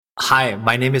Hi,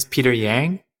 my name is Peter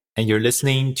Yang, and you're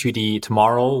listening to the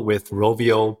Tomorrow with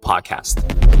Rovio podcast.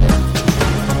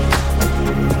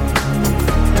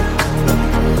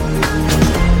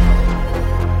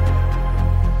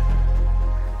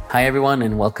 Hi, everyone,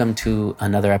 and welcome to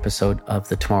another episode of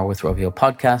the Tomorrow with Rovio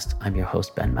podcast. I'm your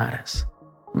host, Ben Mattis.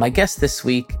 My guest this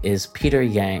week is Peter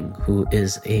Yang, who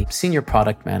is a senior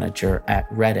product manager at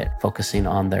Reddit, focusing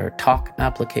on their Talk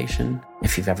application.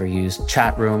 If you've ever used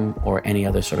chat room or any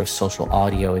other sort of social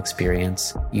audio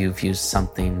experience, you've used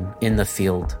something in the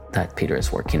field that Peter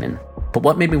is working in. But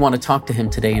what made me want to talk to him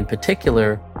today in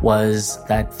particular was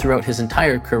that throughout his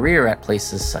entire career at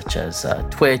places such as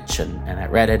Twitch and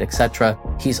at Reddit, etc.,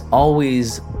 he's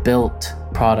always built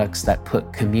products that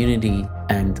put community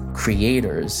and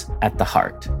creators at the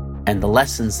heart. And the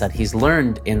lessons that he's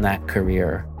learned in that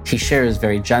career, he shares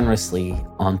very generously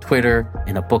on Twitter,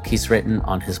 in a book he's written,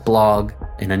 on his blog,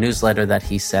 in a newsletter that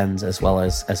he sends, as well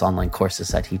as online courses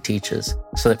that he teaches.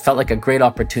 So it felt like a great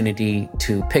opportunity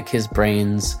to pick his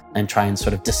brains and try and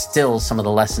sort of distill some of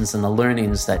the lessons and the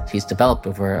learnings that he's developed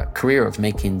over a career of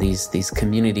making these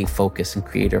community-focused and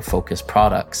creator-focused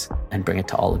products and bring it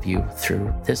to all of you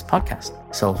through this podcast.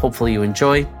 So hopefully you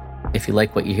enjoy. If you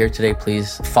like what you hear today,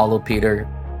 please follow Peter.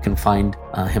 You can find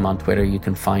him on Twitter. You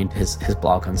can find his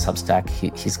blog on Substack.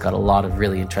 He's got a lot of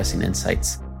really interesting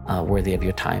insights worthy of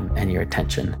your time and your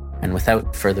attention. And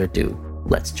without further ado,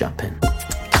 let's jump in.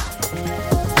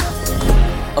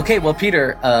 Okay, well,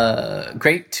 Peter,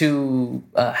 great to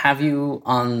have you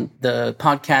on the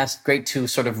podcast. Great to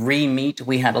sort of re-meet.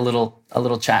 We had a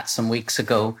little chat some weeks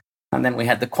ago, and then we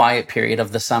had the quiet period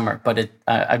of the summer. But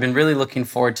I've been really looking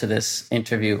forward to this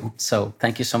interview. So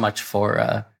thank you so much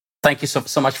for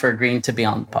much for agreeing to be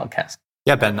on the podcast.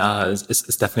 Yeah, Ben,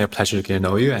 it's definitely a pleasure to get to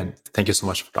know you, and thank you so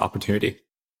much for the opportunity.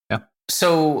 Yeah.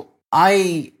 So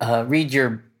I read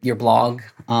your blog.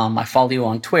 I follow you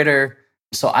on Twitter.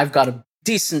 So I've got a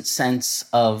decent sense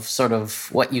of sort of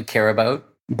what you care about.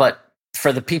 But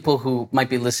for the people who might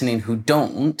be listening who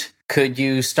don't, could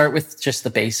you start with just the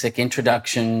basic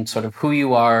introduction, sort of who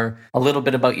you are, a little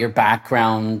bit about your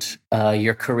background,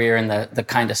 your career, and the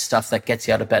kind of stuff that gets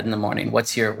you out of bed in the morning?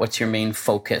 What's your main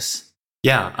focus?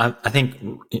 Yeah, I think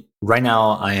right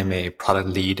now I am a product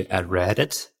lead at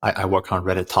Reddit. I work on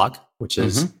Reddit Talk, which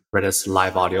is Reddit's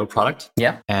live audio product.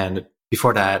 Yeah. And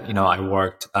before that, I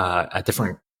worked at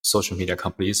different social media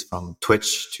companies, from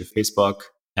Twitch to Facebook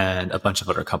and a bunch of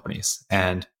other companies.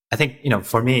 And I think,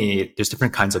 for me, there's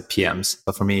different kinds of PMs,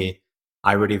 but for me,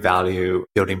 I really value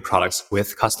building products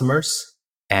with customers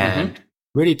and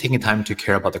really taking time to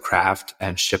care about the craft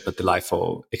and ship a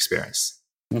delightful experience.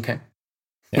 Okay.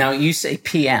 Yeah. Now, you say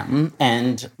PM,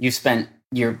 and you spent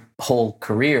your whole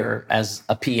career as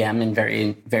a PM in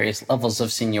various levels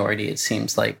of seniority, it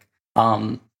seems like.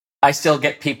 I still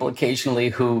get people occasionally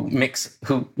who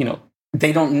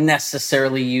they don't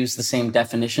necessarily use the same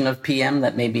definition of PM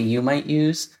that maybe you might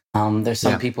use. There's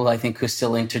some people, I think, who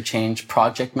still interchange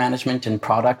project management and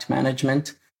product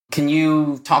management. Can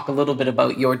you talk a little bit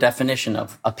about your definition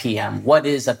of a PM? What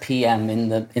is a PM in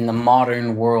the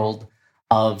modern world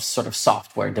of sort of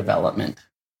software development?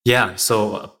 Yeah,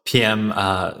 so PM,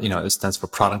 it stands for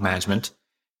product management.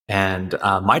 And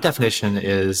my definition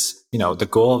is, the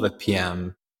goal of a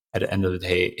PM at the end of the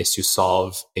day is to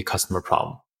solve a customer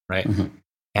problem, right?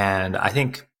 And I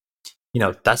think,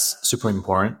 that's super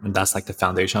important, and that's like the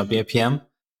foundation of being a PM.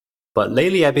 But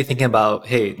lately I've been thinking about,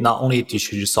 hey, not only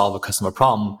should you solve a customer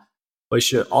problem, but you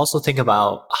should also think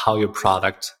about how your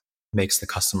product makes the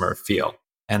customer feel.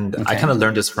 And I kind of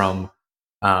learned this from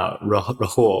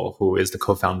Rahul, who is the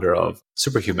co-founder of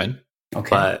Superhuman. Okay.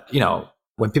 But,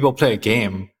 when people play a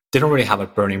game, they don't really have a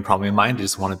burning problem in mind. They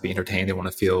just want to be entertained. They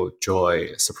want to feel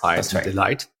joy, surprise, and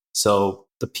delight. So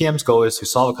the PM's goal is to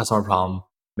solve a customer problem,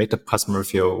 make the customer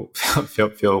feel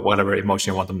whatever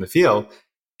emotion you want them to feel.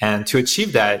 And to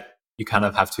achieve that, you kind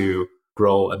of have to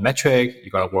grow a metric.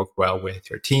 You got to work well with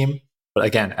your team. But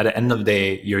again, at the end of the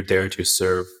day, you're there to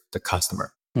serve the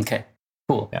customer. Okay,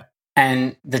 cool. Yeah.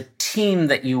 And the team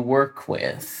that you work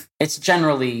with, it's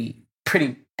generally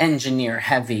pretty engineer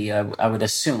heavy, I would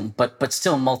assume, but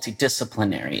still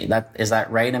multidisciplinary. Is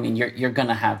that right? I mean, you're going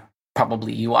to have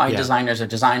probably UI designers or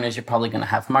designers. You're probably going to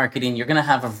have marketing. You're going to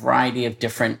have a variety of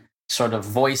different sort of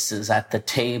voices at the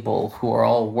table who are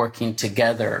all working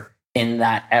together in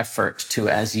that effort to,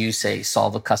 as you say,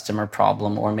 solve a customer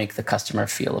problem or make the customer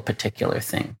feel a particular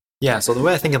thing. Yeah. So the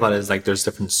way I think about it is like there's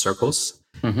different circles.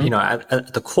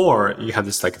 At the core, you have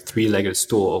this like three-legged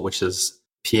stool, which is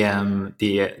PM,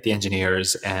 the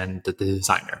engineers, and the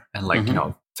designer. And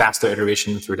faster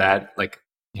iteration through that,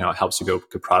 helps you build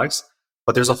good products.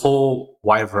 but there's a whole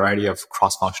wide variety of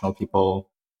cross-functional people,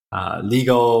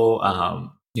 legal,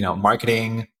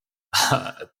 marketing.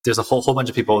 There's a whole bunch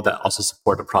of people that also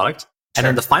support the product. And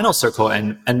then the final circle,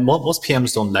 and most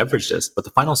PMs don't leverage this, but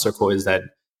the final circle is that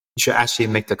you should actually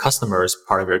make the customers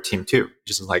part of your team too.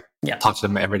 Just like talk to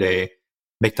them every day,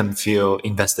 make them feel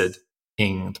invested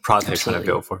in the product they're trying to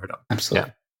build for them. Absolutely.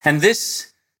 Yeah. And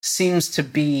this seems to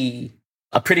be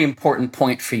a pretty important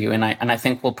point for you. And I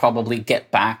think we'll probably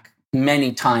get back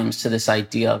many times to this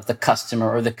idea of the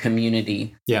customer or the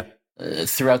community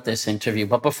throughout this interview.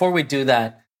 But before we do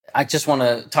that, I just want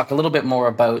to talk a little bit more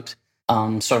about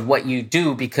sort of what you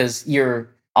do, because you're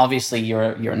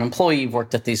an employee. You've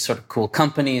worked at these sort of cool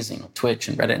companies, Twitch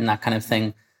and Reddit and that kind of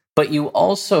thing. But you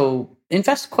also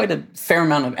invest quite a fair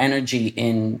amount of energy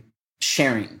in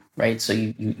sharing, right? So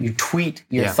you tweet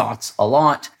your thoughts a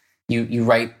lot. You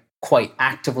write quite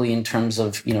actively in terms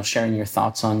of sharing your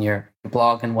thoughts on your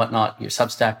blog and whatnot, your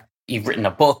Substack. You've written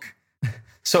a book.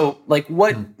 So like,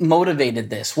 what motivated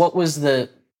this?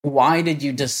 Why did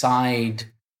you decide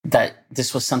that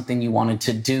this was something you wanted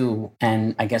to do?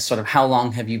 And I guess sort of how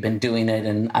long have you been doing it?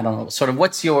 And I don't know, sort of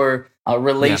what's your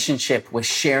relationship with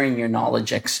sharing your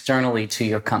knowledge externally to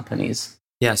your companies?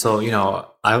 Yeah. So,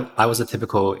 I was a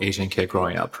typical Asian kid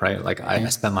growing up, right? Like I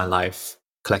spent my life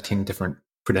collecting different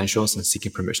credentials and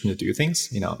seeking permission to do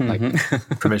things, like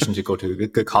permission to go to a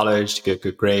good college, to get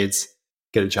good grades,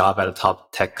 get a job at a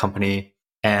top tech company.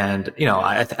 And,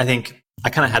 I think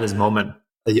I kind of had this moment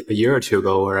a year or two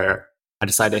ago where I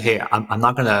decided, hey, I'm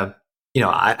not going to,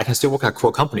 I can still work at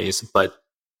cool companies, but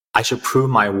I should prove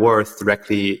my worth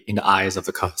directly in the eyes of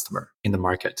the customer in the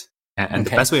market. And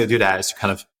the best way to do that is to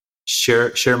kind of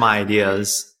share my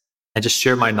ideas and just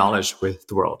share my knowledge with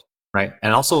the world, right?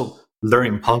 And also learn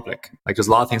in public. Like there's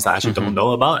a lot of things that I actually don't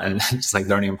know about, and just like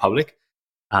learning in public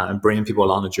and bringing people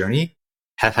along the journey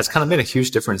has kind of made a huge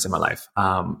difference in my life.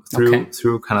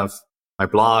 Through kind of my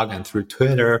blog and through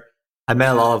Twitter, I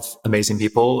met a lot of amazing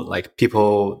people, like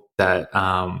people that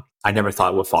I never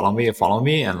thought would follow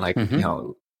me and like,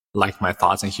 like my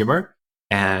thoughts and humor.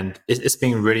 And it's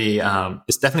been really,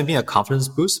 it's definitely been a confidence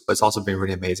boost, but it's also been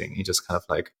really amazing in just kind of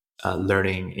like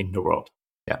learning in the world.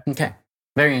 Yeah. Okay.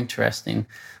 Very interesting.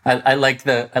 I like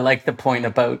the point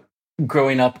about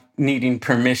growing up needing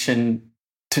permission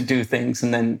to do things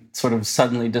and then sort of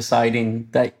suddenly deciding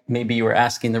that maybe you were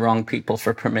asking the wrong people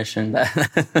for permission.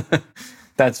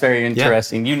 That's very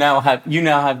interesting. Yeah. You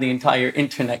now have the entire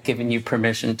internet giving you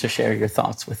permission to share your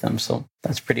thoughts with them. So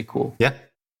that's pretty cool. Yeah.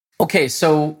 Okay,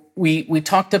 so we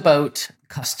talked about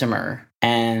customer,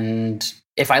 and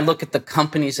if I look at the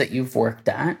companies that you've worked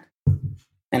at,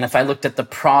 and if I looked at the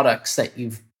products that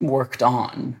you've worked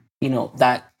on,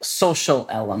 that social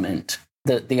element,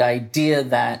 the idea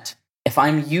that if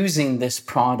I'm using this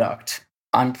product,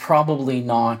 I'm probably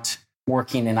not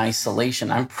working in isolation.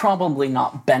 I'm probably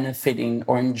not benefiting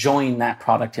or enjoying that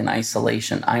product in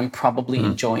isolation. I'm probably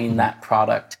enjoying that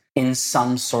product in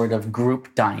some sort of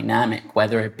group dynamic,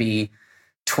 whether it be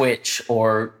Twitch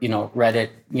or, Reddit,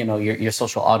 your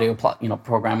social audio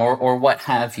program or what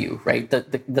have you, right?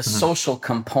 The social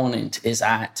component is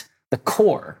at the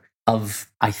core of,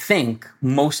 I think,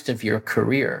 most of your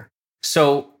career.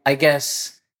 So I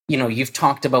guess, you've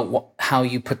talked about how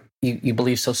you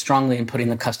believe so strongly in putting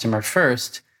the customer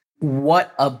first.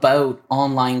 What about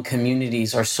online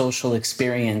communities or social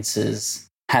experiences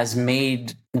has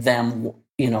made them,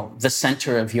 the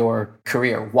center of your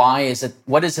career? What is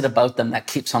it about them that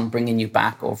keeps on bringing you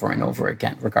back over and over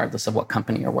again, regardless of what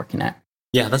company you're working at?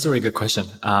 Yeah, that's a really good question.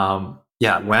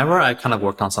 Whenever I kind of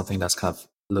worked on something that's kind of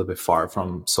a little bit far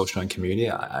from social and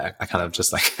community, I kind of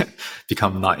just like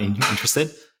become not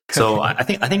interested. So I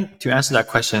think to answer that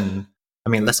question,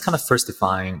 let's kind of first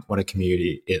define what a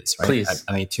community is, right? Please.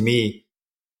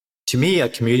 To me, a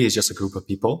community is just a group of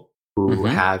people who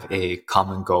have a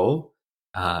common goal.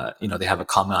 They have a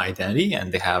common identity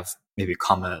and they have maybe a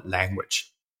common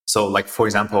language. So like, for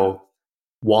example,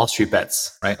 Wall Street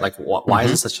Bets, right? Like why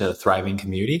is it such a thriving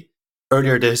community?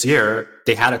 Earlier this year,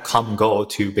 they had a common goal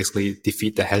to basically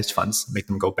defeat the hedge funds, make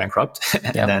them go bankrupt.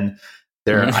 And then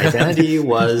their identity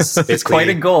was basically... It's quite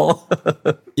a goal.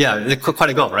 Yeah, quite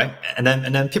a goal, right? And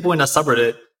then people in the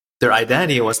subreddit, their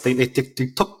identity was they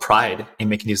took pride in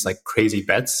making these like crazy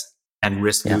bets and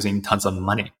risk losing tons of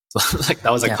money. So like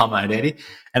that was a common identity.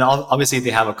 And obviously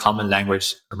they have a common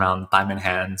language around diamond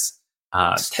hands,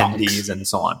 10Ds and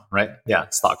so on, right? Yeah,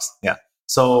 stocks. Yeah.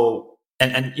 So,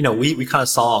 and we kind of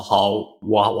saw how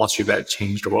Wall Street Bet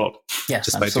changed the world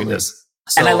just by doing this.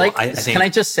 So and can I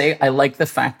just say, I like the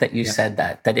fact that you said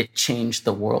that it changed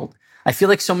the world. I feel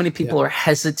like so many people are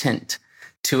hesitant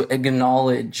to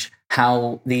acknowledge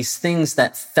how these things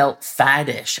that felt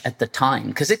faddish at the time,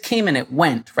 because it came and it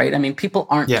went, right? I mean, people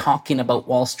aren't talking about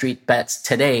Wall Street bets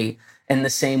today in the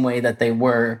same way that they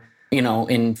were,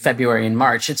 in February and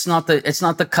March. It's not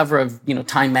the cover of,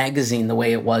 Time magazine the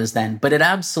way it was then, but it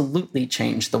absolutely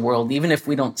changed the world, even if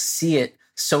we don't see it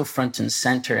so front and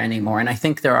center anymore. And I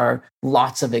think there are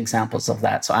lots of examples of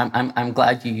that. So I'm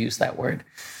glad you used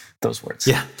those words.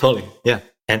 Yeah, totally. Yeah.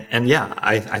 And yeah,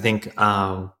 I think,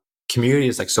 community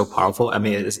is like so powerful. I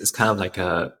mean, it's kind of like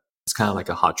a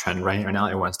hot trend right now.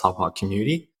 Everyone's talking about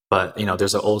community, but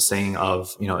there's an old saying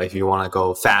of, if you want to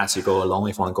go fast, you go alone.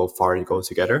 If you want to go far, you go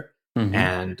together. Mm-hmm.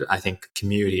 And I think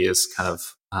community is kind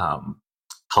of,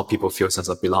 how people feel a sense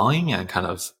of belonging and kind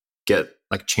of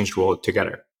change the world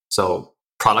together. So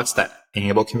products that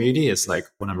enable community is like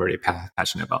what I'm really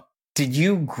passionate about. Did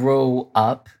you grow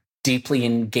up deeply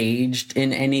engaged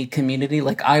in any community?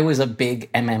 Like I was a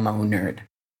big MMO nerd.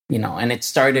 And it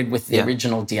started with the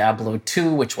original Diablo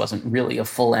 2, which wasn't really a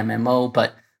full MMO,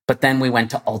 but then we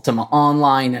went to Ultima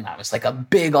Online, and I was like a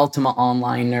big Ultima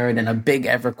Online nerd and a big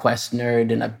EverQuest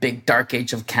nerd and a big Dark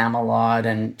Age of Camelot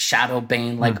and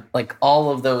Shadowbane, like all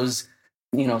of those,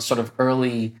 sort of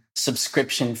early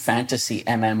subscription fantasy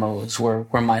MMOs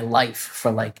were my life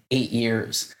for like 8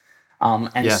 years.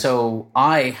 So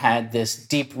I had this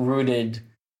deep-rooted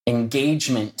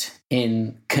engagement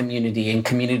in community and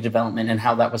community development, and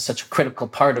how that was such a critical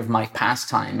part of my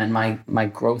pastime and my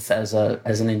growth as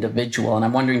an individual. And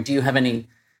I'm wondering, did you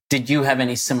have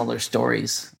any similar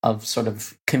stories of sort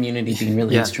of community being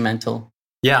really instrumental?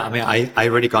 Yeah, I mean, I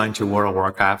really got into World of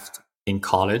Warcraft in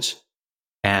college,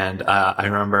 and I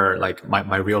remember like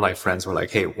my real life friends were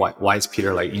like, "Hey, why is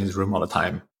Peter like in his room all the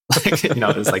time?"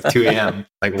 It's like 2 a.m.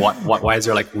 Like, why is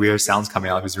there like weird sounds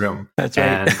coming out of his room? That's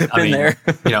right. And I mean,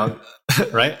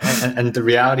 right. And the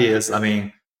reality is, I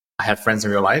mean, I had friends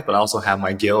in real life, but I also have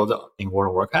my guild in World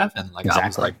of Warcraft, and like I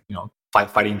was like,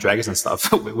 fighting dragons and stuff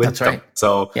with That's them. Right.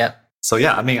 So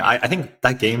yeah, I mean, I think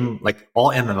that game, like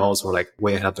all MMOs were like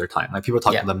way ahead of their time. Like people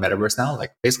talk about the metaverse now,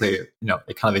 like basically,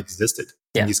 it kind of existed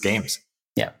in these games.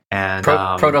 Yeah. And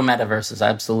proto-metaverses,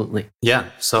 absolutely. Yeah.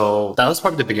 So that was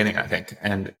probably the beginning, I think.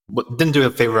 And didn't do a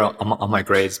favor on my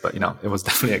grades, but, it was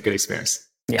definitely a good experience.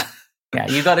 Yeah. Yeah.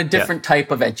 You got a different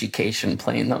type of education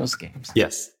playing those games.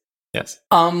 Yes.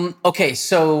 Okay.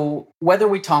 So whether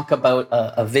we talk about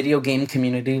a video game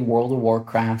community, World of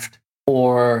Warcraft,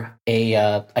 or a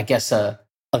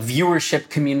viewership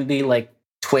community like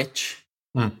Twitch,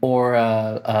 or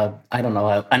I don't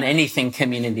know, an anything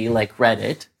community like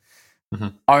Reddit,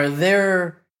 are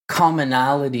there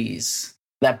commonalities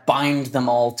that bind them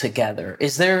all together?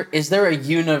 Is there a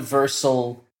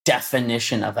universal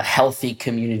definition of a healthy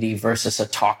community versus a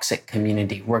toxic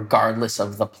community, regardless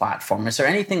of the platform? Is there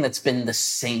anything that's been the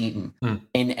same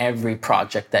in every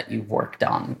project that you've worked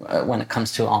on when it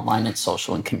comes to online and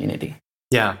social and community?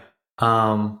 Yeah,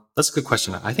 that's a good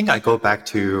question. I think I go back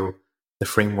to the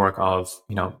framework of,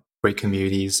 great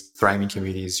communities, thriving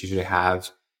communities usually have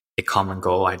a common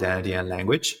goal, identity, and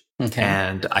language. Okay.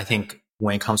 And I think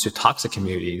when it comes to toxic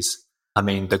communities, I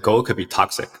mean, the goal could be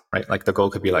toxic, right? Like the goal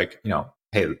could be like,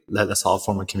 hey, let's all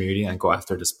form a community and go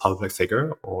after this public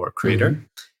figure or creator.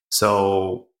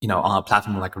 So, on a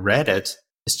platform like Reddit,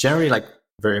 it's generally like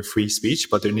very free speech,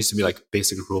 but there needs to be like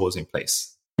basic rules in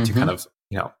place to kind of,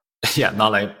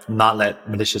 not let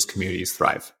malicious communities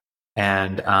thrive.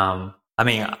 And, I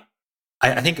mean,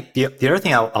 I think the other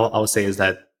thing I would say is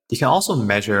that you can also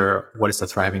measure what is a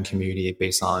thriving community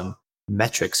based on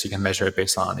metrics. You can measure it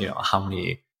based on, how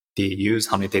many they use,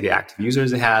 how many daily active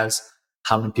users it has,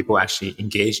 how many people actually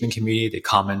engage in the community, they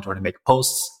comment or they make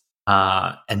posts,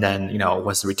 and then,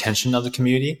 what's the retention of the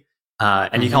community.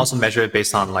 And you can also measure it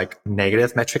based on like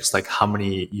negative metrics, like how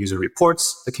many user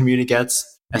reports the community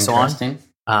gets and so on.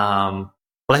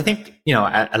 But I think,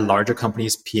 at larger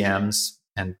companies, PMs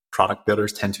and product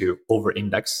builders tend to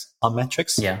over-index on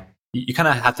metrics. Yeah. You kind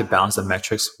of have to balance the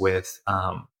metrics with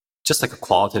just like a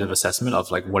qualitative assessment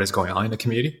of like what is going on in the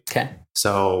community. Okay.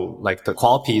 So like the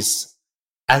qual piece,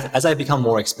 as I become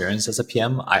more experienced as a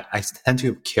PM, I tend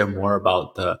to care more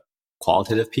about the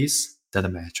qualitative piece than the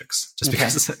metrics, just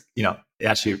because it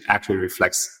actually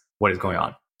reflects what is going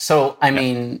on. So I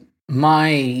mean,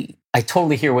 I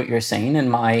totally hear what you're saying,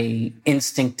 and my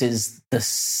instinct is the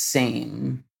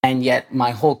same. And yet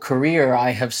my whole career,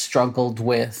 I have struggled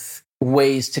with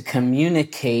ways to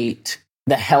communicate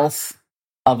the health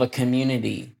of a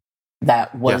community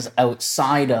that was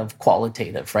outside of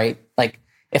qualitative, right? Like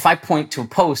if I point to a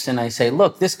post and I say,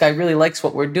 look, this guy really likes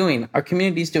what we're doing. Our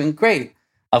community is doing great.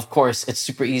 of course, it's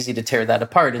super easy to tear that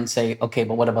apart and say, okay,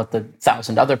 but what about the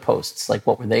 1,000 other posts? Like,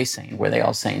 what were they saying? Were they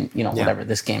all saying, whatever,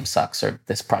 this game sucks or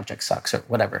this project sucks or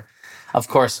whatever? Of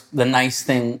course, the nice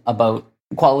thing about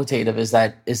qualitative is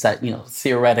that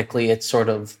theoretically it's sort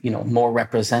of more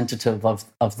representative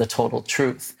of the total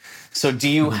truth. So do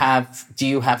you have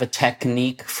a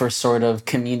technique for sort of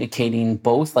communicating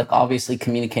both? Like, obviously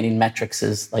communicating metrics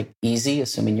is like easy,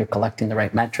 assuming you're collecting the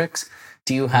right metrics.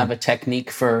 Do you have a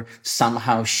technique for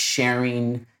somehow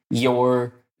sharing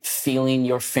your feeling,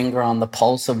 your finger on the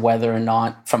pulse of whether or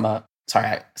not sorry,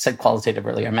 I said qualitative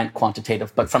earlier, I meant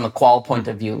quantitative, but from a qual point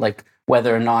of view, like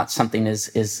whether or not something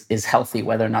is healthy,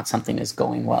 whether or not something is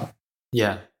going well?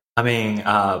 Yeah. I mean,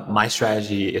 my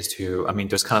strategy is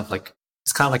there's kind of like,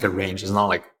 it's kind of like a range. It's not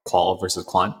like qual versus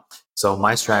quant. So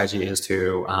my strategy is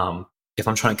to, if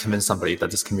I'm trying to convince somebody that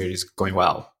this community is going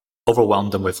well, overwhelm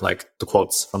them with like the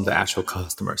quotes from the actual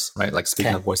customers, right? Like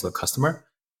speaking the voice of the customer.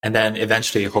 And then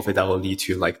eventually, hopefully that will lead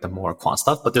to like the more quant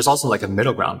stuff. But there's also like a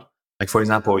middle ground. Like, for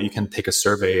example, you can take a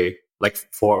survey, like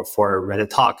for Reddit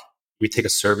talk, we take a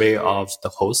survey of the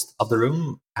host of the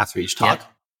room after each talk.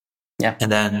 Yeah.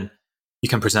 And then you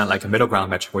can present like a middle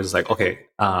ground metric where it's like, okay,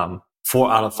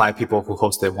 4 out of 5 people who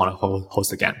hosted want to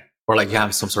host again. Or like you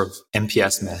have some sort of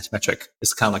NPS metric.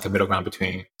 It's kind of like a middle ground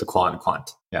between the qual and quant.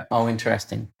 Yeah. Oh,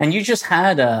 interesting. And you just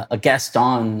had a guest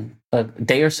on a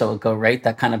day or so ago, right?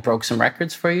 That kind of broke some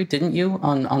records for you, didn't you?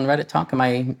 On Reddit Talk. Am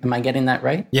I getting that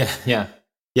right? Yeah.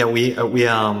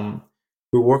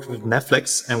 We worked with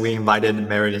Netflix and we invited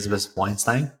Mary Elizabeth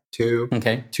Weinstein to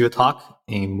a talk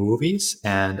in movies,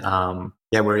 and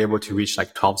we were able to reach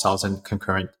like 12,000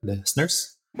 concurrent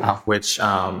listeners. Wow. Which,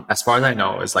 as far as I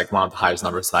know, is like one of the highest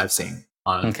numbers that I've seen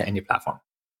on any platform.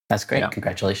 That's great. Yeah.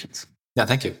 Congratulations. Yeah,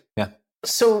 thank you. Yeah.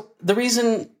 So the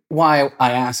reason why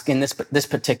I ask in this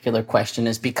particular question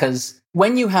is because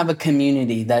when you have a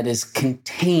community that is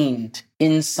contained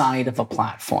inside of a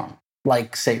platform,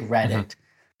 like say Reddit,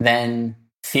 then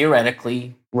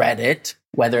theoretically Reddit,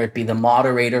 whether it be the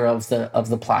moderator of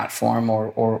the platform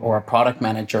or a product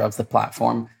manager of the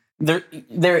platform,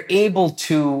 they're able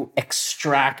to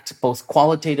extract both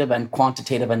qualitative and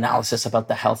quantitative analysis about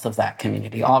the health of that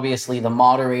community. Obviously, the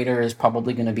moderator is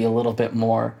probably going to be a little bit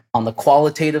more on the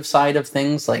qualitative side of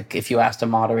things. Like if you asked a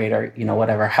moderator,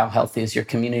 how healthy is your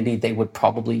community, they would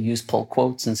probably use pull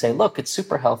quotes and say, look, it's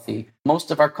super healthy. Most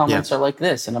of our comments are like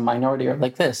this and a minority are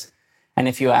like this. And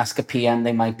if you ask a PM,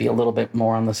 they might be a little bit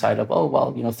more on the side of,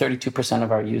 32%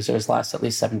 of our users last at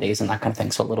least 7 days and that kind of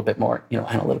thing. So a little bit more,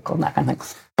 analytical and that kind of thing.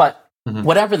 But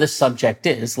whatever the subject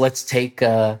is, let's take,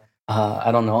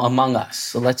 Among Us.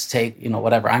 So let's take,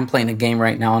 whatever. I'm playing a game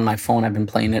right now on my phone. I've been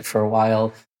playing it for a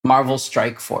while. Marvel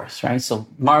Strike Force, right? So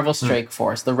Marvel Strike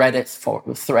Force, the Reddit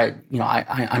thread,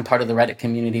 I'm part of the Reddit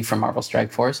community for Marvel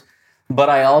Strike Force, but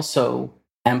I also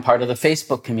am part of the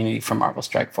Facebook community for Marvel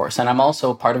Strike Force. And I'm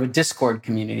also part of a Discord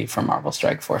community for Marvel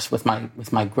Strike Force with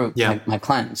my group, my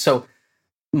clan. So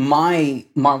my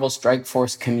Marvel Strike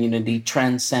Force community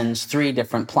transcends 3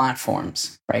 different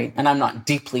platforms, right? And I'm not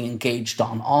deeply engaged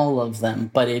on all of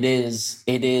them, but it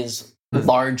is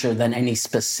larger than any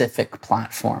specific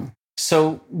platform.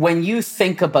 So when you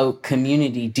think about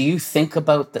community, do you think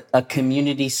about a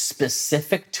community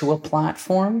specific to a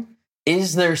platform?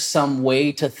 Is there some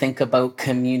way to think about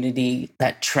community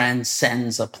that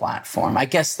transcends a platform? I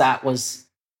guess that was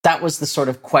the sort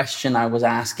of question I was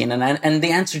asking. And the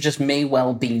answer just may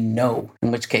well be no,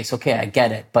 in which case, okay, I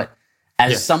get it. But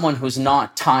as someone who's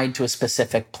not tied to a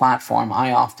specific platform,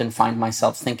 I often find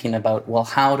myself thinking about, well,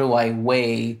 how do I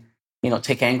weigh,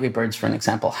 take Angry Birds for an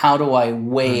example. How do I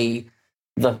weigh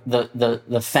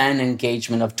the fan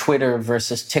engagement of Twitter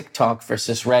versus TikTok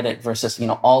versus Reddit versus,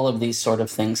 all of these sort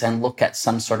of things and look at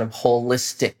some sort of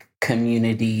holistic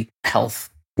community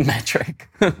health metric?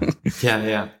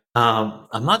 Yeah.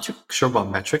 I'm not too sure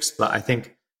about metrics, but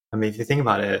if you think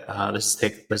about it, let's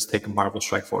take Marvel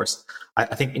Strike Force.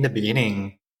 I think in the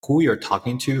beginning, who you're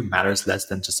talking to matters less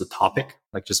than just a topic.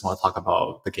 Like just want to talk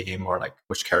about the game or like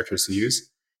which characters to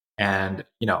use. And,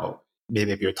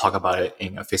 maybe if you're talking about it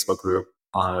in a Facebook group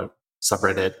on a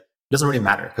subreddit, it doesn't really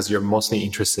matter because you're mostly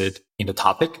interested in the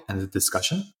topic and the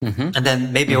discussion. And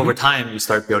then maybe over time, you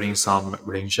start building some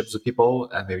relationships with people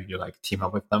and maybe you like team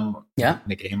up with them in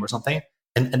a game or something.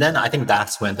 And then I think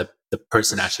that's when the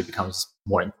person actually becomes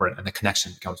more important and the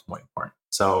connection becomes more important.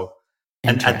 So,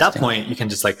 and at that point, you can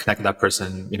just like connect with that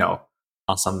person,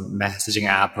 on some messaging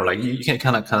app or like you can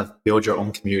kind of build your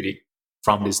own community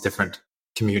from these different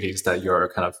communities that you're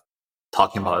kind of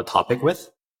talking about a topic with.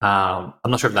 I'm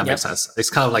not sure if that makes sense. It's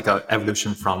kind of like an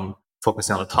evolution from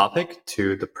focusing on the topic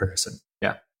to the person.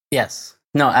 Yeah. Yes.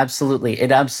 No, absolutely.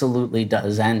 It absolutely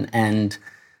does. And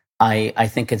I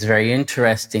think it's very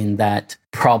interesting that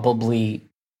probably,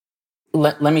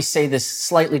 let me say this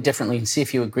slightly differently and see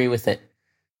if you agree with it.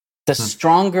 The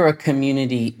stronger a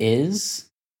community is,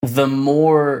 the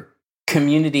more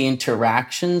community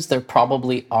interactions there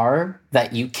probably are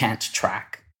that you can't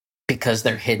track because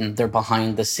they're hidden, they're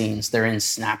behind the scenes, they're in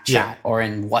Snapchat or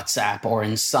in WhatsApp or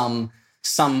in some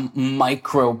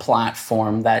micro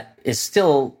platform that is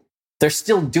still, they're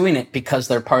still doing it because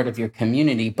they're part of your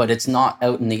community, but it's not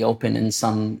out in the open in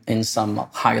some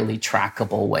highly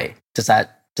trackable way. Does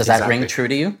that ring true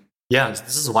to you? Yeah,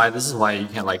 this is why you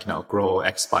can't grow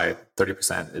X by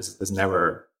 30% is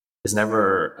never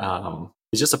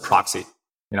it's just a proxy,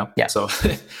 Yeah. So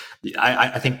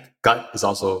I think gut is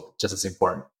also just as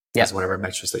important as whatever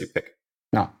metrics that you pick.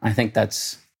 No, I think that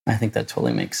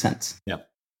totally makes sense. Yeah.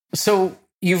 So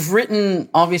you've written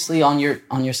obviously on your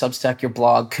Substack, your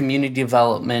blog, community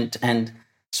development and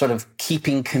sort of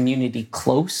keeping community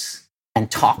close and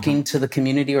talking to the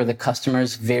community or the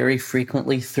customers very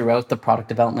frequently throughout the product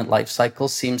development lifecycle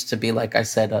seems to be, like I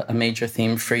said, a major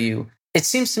theme for you. It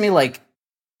seems to me like,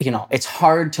 it's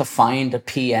hard to find a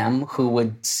PM who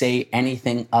would say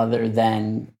anything other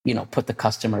than, put the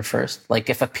customer first. Like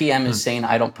if a PM is saying,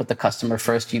 I don't put the customer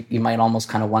first, you might almost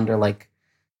kind of wonder, like,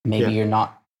 maybe you're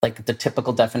not like the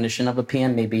typical definition of a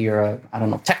PM. Maybe you're a, I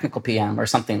don't know, technical PM or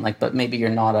something but maybe you're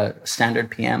not a standard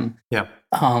PM. Yeah.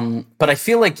 But I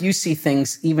feel like you see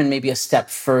things even maybe a step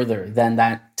further than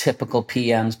that typical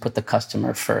PMs put the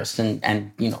customer first.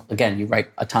 And again, you write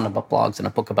a ton about blogs and a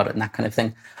book about it and that kind of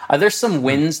thing. Are there some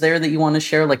wins there that you want to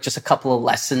share? Like just a couple of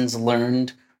lessons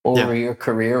learned over your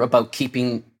career about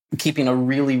keeping a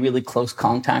really, really close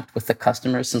contact with the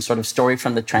customers, some sort of story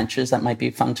from the trenches that might be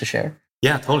fun to share?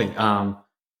 Yeah, totally.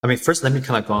 First, let me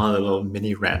kind of go on a little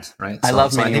mini rant, right? I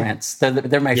love mini rants. They're my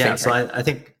favorite. Yeah, so I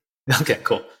think, okay,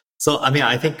 cool. So,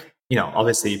 I think,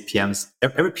 obviously PMs,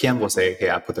 every PM will say, hey,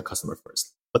 I put the customer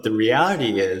first. But the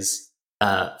reality is,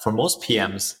 for most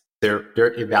PMs, they're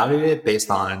evaluated based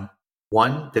on,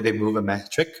 one, did they move a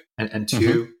metric? And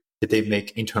two, did they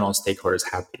make internal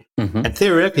stakeholders happy? And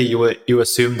theoretically, you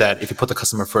assume that if you put the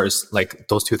customer first, like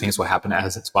those two things will happen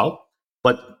as well.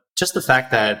 But just the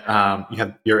fact that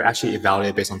you're actually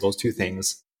evaluated based on those two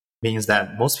things means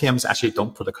that most PMs actually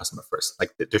don't put the customer first.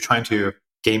 Like they're trying to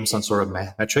game some sort of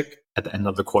metric at the end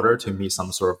of the quarter to meet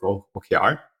some sort of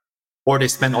OKR, or they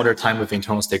spend all their time with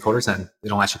internal stakeholders and they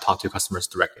don't actually talk to customers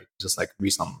directly. Just like read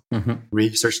some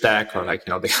research deck or they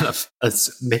kind of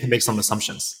make some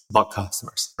assumptions about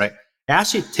customers, right? It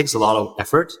actually takes a lot of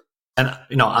effort. And,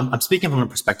 I'm speaking from a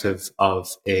perspective of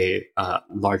a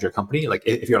larger company. Like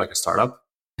if you're like a startup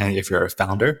and if you're a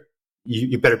founder,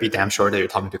 you better be damn sure that you're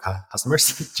talking to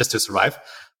customers just to survive.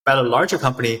 But at a larger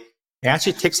company, it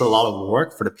actually takes a lot of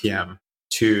work for the PM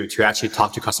to actually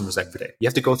talk to customers every day. You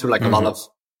have to go through like a lot of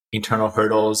internal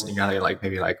hurdles, and you gotta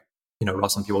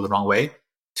rub some people the wrong way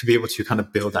to be able to kind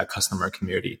of build that customer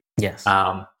community. Yes.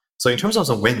 So in terms of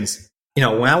some wins,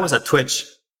 when I was at Twitch,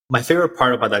 my favorite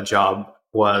part about that job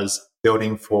was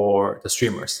building for the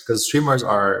streamers, because streamers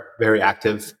are very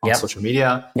active on social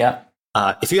media. Yeah.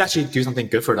 If you actually do something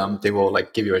good for them, they will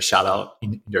like give you a shout out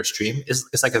in their stream.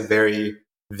 It's like a very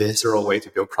visceral way to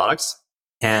build products.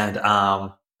 And,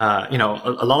 a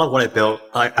lot of what I built,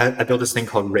 I built this thing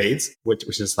called raids,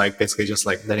 which is like basically just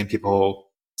like letting people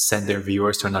send their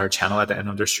viewers to another channel at the end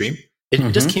of their stream.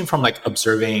 It just came from like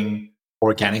observing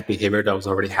organic behavior that was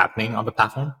already happening on the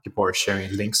platform. People are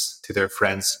sharing links to their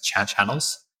friends'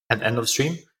 channels at the end of the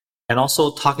stream, and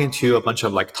also talking to a bunch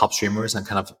of like top streamers and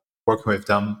kind of working with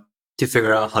them to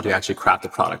figure out how to actually craft the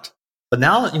product. But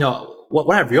now,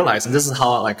 what I've realized, and this is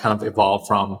how I like kind of evolved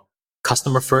from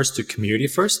customer first to community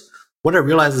first. What I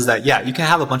realized is that, you can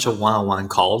have a bunch of one-on-one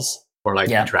calls or like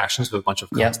interactions with a bunch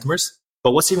of customers.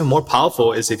 But what's even more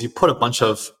powerful is if you put a bunch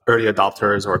of early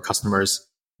adopters or customers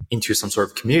into some sort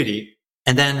of community.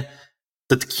 And then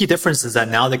the key difference is that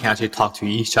now they can actually talk to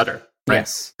each other, right?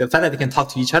 Yes. The fact that they can talk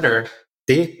to each other,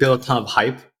 they build a ton of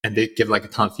hype and they give like a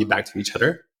ton of feedback to each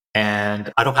other.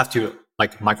 And I don't have to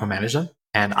like micromanage them.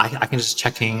 And I can just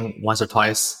check in once or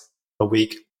twice a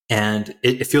week. And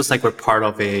it feels like we're part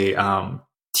of a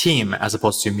team as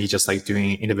opposed to me just like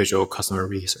doing individual customer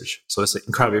research. So it's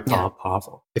incredibly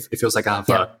powerful. It feels like I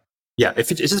have it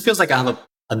just feels like I have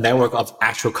a network of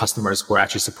actual customers who are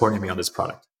actually supporting me on this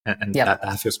product. And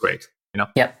that feels great,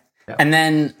 Yeah. And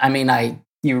then,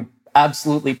 you're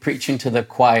absolutely preaching to the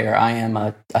choir. I am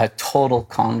a total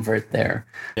convert there.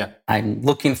 Yeah. I'm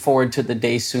looking forward to the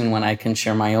day soon when I can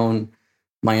share my own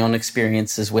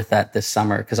experiences with that this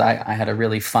summer, because I had a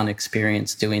really fun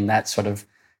experience doing that sort of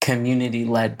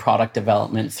community-led product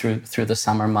development through the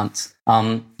summer months.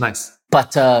 Nice.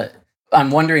 But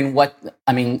I'm wondering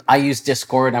I use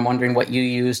Discord. I'm wondering what you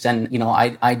used. And,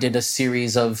 I did a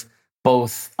series of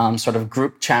both sort of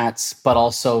group chats, but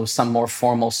also some more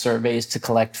formal surveys to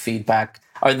collect feedback.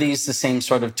 Are these the same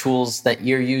sort of tools that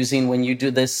you're using when you do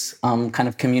this kind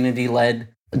of community-led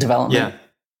development?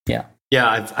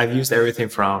 Yeah, I've used everything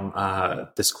from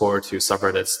Discord to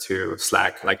subreddits to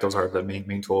Slack. Like those are the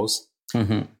main tools.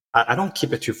 Mm-hmm. I don't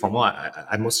keep it too formal.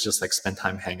 I mostly just like spend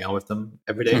time hanging out with them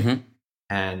every day. Mm-hmm.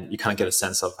 And you kind of get a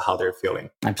sense of how they're feeling.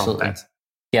 Absolutely. From that.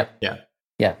 Yep. Yeah.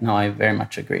 Yeah. No, I very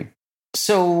much agree.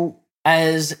 So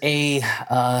as a,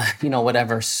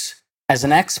 as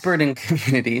an expert in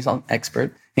communities,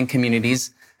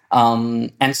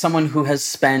 and someone who has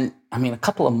spent, a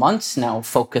couple of months now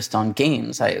focused on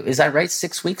games. Is that right?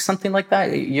 6 weeks, something like that?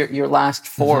 Your last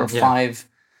 4 or 5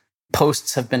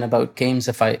 posts have been about games,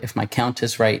 if my count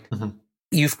is right. Mm-hmm.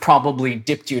 You've probably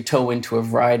dipped your toe into a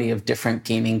variety of different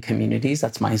gaming communities.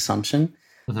 That's my assumption.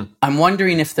 Mm-hmm. I'm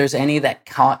wondering if there's any that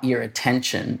caught your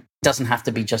attention. It doesn't have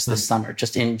to be just this summer,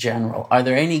 just in general. Are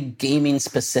there any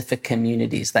gaming-specific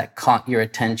communities that caught your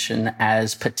attention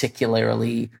as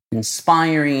particularly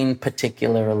inspiring,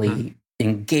 particularly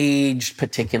engaged,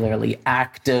 particularly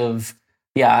active?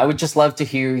 Yeah, I would just love to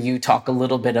hear you talk a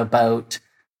little bit about,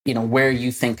 where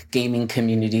you think gaming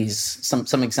communities,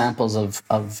 some examples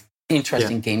of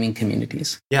interesting gaming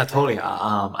communities. Yeah, totally.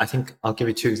 I think I'll give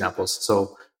you 2 examples.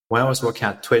 So when I was working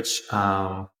at Twitch,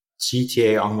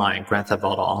 GTA Online, Grand Theft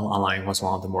Auto Online was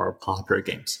one of the more popular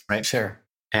games, right? Sure.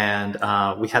 And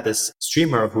we had this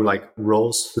streamer who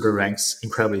rose through the ranks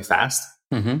incredibly fast.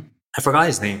 Mm-hmm. I forgot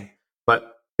his name,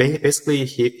 but basically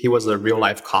he was a real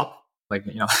life cop.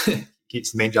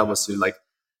 His main job was to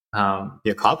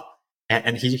be a cop.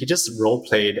 And he just role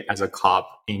played as a cop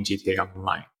in GTA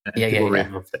Online. And really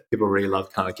loved it. People really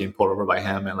loved kind of getting pulled over by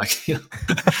him and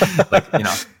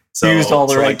so, used all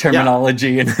the right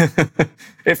terminology and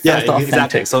it felt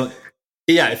authentic. Exactly. So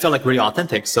it felt really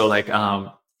authentic. So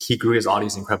he grew his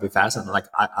audience incredibly fast, and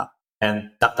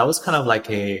and that was kind of a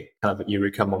kind of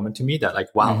eureka moment to me that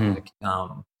wow,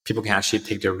 people can actually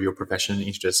take their real profession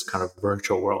into this kind of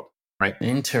virtual world, right?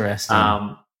 Interesting.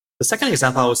 The second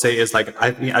example I would say is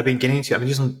I've been doing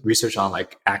some research on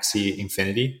Axie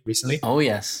Infinity recently. Oh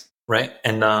yes. Right.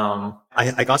 And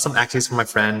I got some Axies from my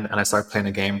friend and I started playing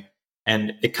the game,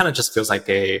 and it kind of just feels like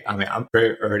I'm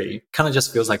very early, kind of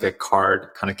just feels like a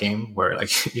card kind of game where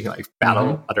you can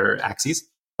battle other Axies.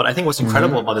 But I think what's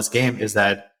incredible about this game is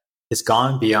that it's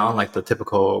gone beyond the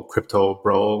typical crypto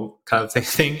bro kind of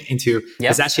thing into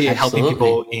it's actually helping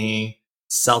people in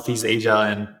Southeast Asia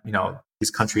and these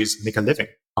countries make a living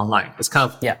online. It's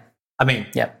kind of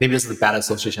maybe this is a bad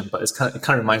association, but it kind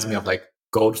of reminds me of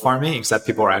gold farming, except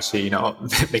people are actually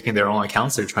making their own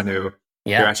accounts. They're trying to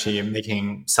they're actually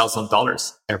making thousands of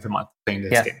dollars every month playing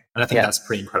this game, and I think that's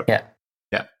pretty incredible.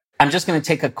 Yeah. I'm just going to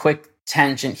take a quick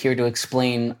tangent here to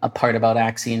explain a part about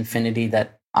Axie Infinity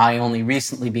that I only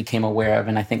recently became aware of,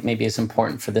 and I think maybe is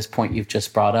important for this point you've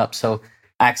just brought up. So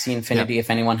Axie Infinity, if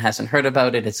anyone hasn't heard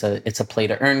about it, it's a play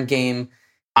to earn game.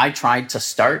 I tried to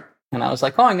start and I was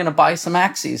like, I'm going to buy some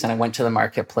Axies. And I went to the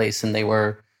marketplace and they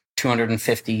were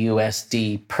 $250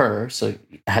 USD per. So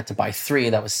I had to buy 3.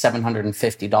 That was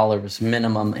 $750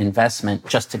 minimum investment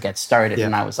just to get started. Yeah.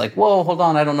 And I was like, whoa, hold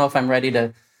on. I don't know if I'm ready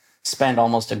to spend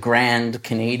almost $1,000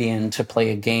 Canadian to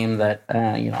play a game that,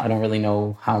 I don't really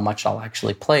know how much I'll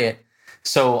actually play it.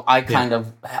 So I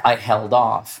I held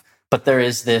off. But there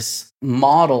is this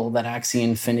model that Axie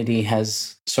Infinity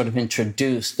has sort of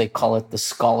introduced. They call it the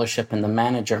scholarship and the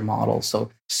manager model. So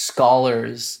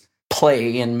scholars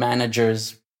play and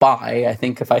managers buy, I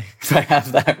think if I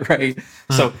have that right.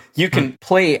 So you can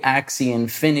play Axie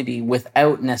Infinity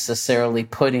without necessarily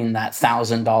putting that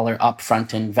 $1,000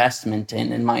 upfront investment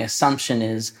in. And my assumption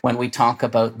is when we talk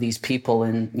about these people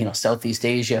in Southeast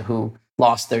Asia who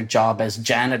lost their job as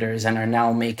janitors and are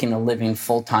now making a living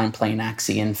full-time playing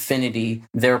Axie Infinity,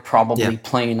 they're probably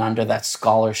playing under that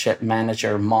scholarship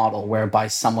manager model whereby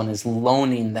someone is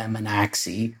loaning them an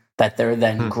Axie that they're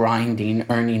then grinding,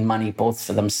 earning money both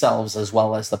for themselves as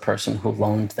well as the person who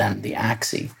loaned them the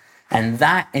Axie. And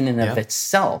that in and of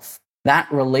itself,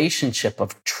 that relationship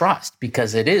of trust,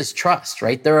 because it is trust,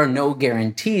 right? There are no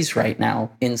guarantees right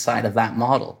now inside of that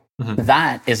model.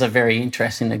 That is a very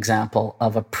interesting example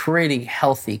of a pretty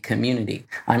healthy community.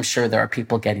 I'm sure there are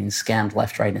people getting scammed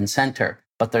left, right, and center,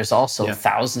 but there's also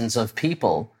thousands of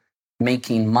people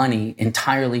making money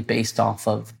entirely based off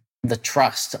of the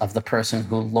trust of the person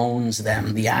who loans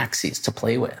them the Axies to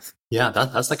play with. Yeah,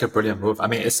 that's a brilliant move. I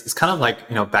mean, it's kind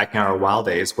of back in our wild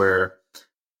days where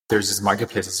there's these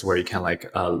marketplaces where you can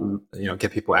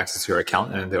get people access to your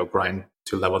account and they'll grind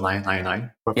to level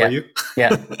 999 for you.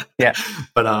 Yeah. Yeah.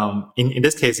 But in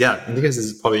this case, in this case,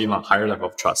 it's probably even a higher level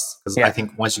of trust because I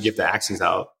think once you give the axes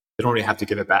out, they don't really have to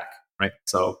give it back, right?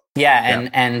 So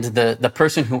and the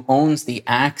person who owns the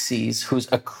axes,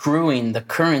 who's accruing the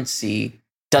currency,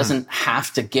 doesn't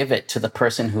have to give it to the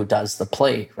person who does the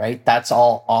play, right? That's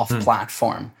all off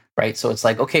platform. Right. So it's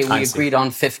like, okay, we agreed on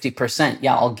 50%.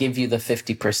 Yeah, I'll give you the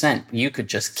 50%. You could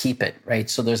just keep it. Right.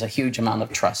 So there's a huge amount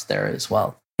of trust there as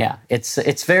well. Yeah,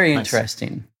 it's very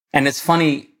interesting. And it's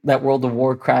funny that World of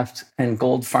Warcraft and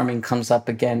gold farming comes up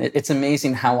again. It's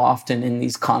amazing how often in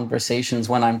these conversations,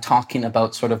 when I'm talking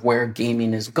about sort of where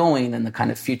gaming is going and the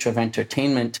kind of future of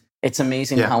entertainment, it's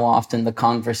amazing how often the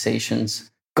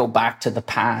conversations go back to the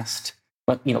past.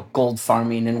 But, gold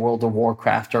farming in World of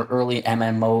Warcraft or early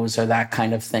MMOs or that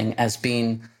kind of thing as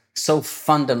being so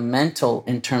fundamental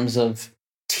in terms of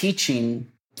teaching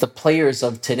the players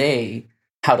of today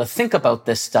how to think about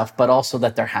this stuff, but also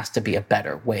that there has to be a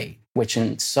better way, which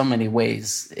in so many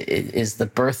ways is the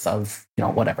birth of,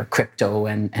 crypto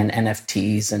and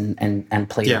NFTs and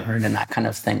play to earn and that kind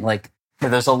of thing. Like,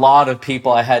 there's a lot of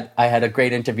people. I had a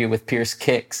great interview with Pierce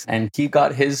Kicks, and he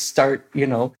got his start,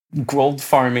 gold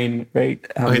farming, right?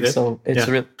 So it's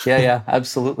real. Yeah,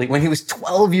 absolutely. When he was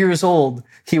 12 years old,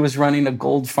 he was running a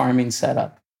gold farming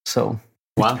setup. So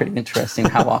it's pretty interesting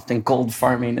how often gold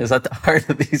farming is at the heart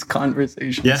of these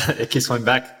conversations. Yeah, it keeps going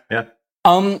back. Yeah.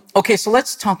 Okay, so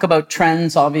let's talk about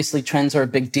trends. Obviously, trends are a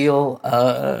big deal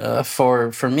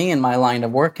for me in my line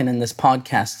of work and in this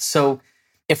podcast. So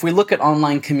if we look at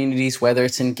online communities, whether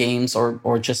it's in games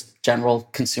or just general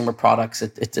consumer products,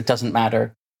 it doesn't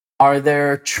matter. Are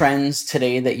there trends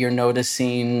today that you're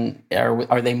noticing?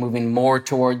 Are they moving more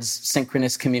towards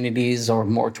synchronous communities or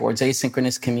more towards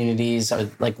asynchronous communities? Are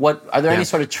there any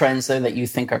sort of trends there that you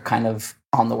think are kind of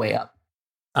on the way up?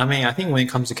 I mean, I think when it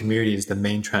comes to communities, the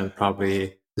main trend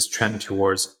probably is trend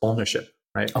towards ownership,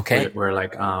 right? Okay. Where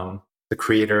the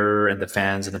creator and the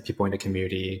fans and the people in the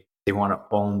community, they want to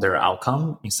own their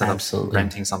outcome instead of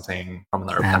renting something from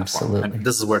another platform. And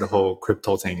this is where the whole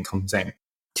crypto thing comes in.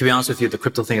 To be honest with you, the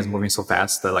crypto thing is moving so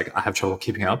fast that I have trouble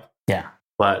keeping up. Yeah.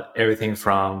 But everything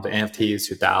from the NFTs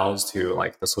to DAOs to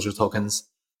the social tokens,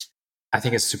 I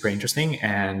think it's super interesting.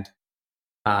 And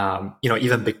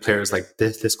even big players like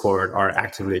Discord are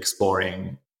actively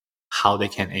exploring how they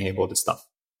can enable this stuff.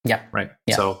 Yeah. Right.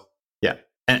 Yeah. So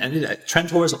and trend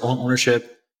towards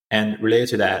own-ownership. And related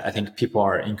to that, I think people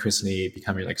are increasingly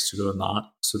becoming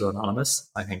pseudo-anonymous,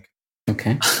 I think.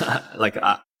 Okay.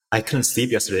 I couldn't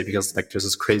sleep yesterday because there's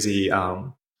this crazy,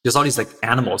 there's all these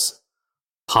animals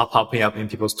popping up in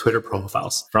people's Twitter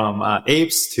profiles, from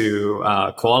apes to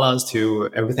koalas to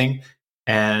everything.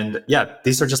 And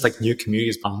these are just new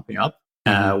communities popping up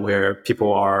where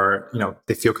people are,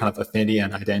 they feel kind of affinity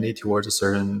and identity towards a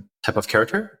certain type of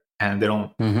character, and they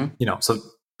don't, so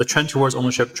the trend towards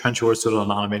ownership, trend towards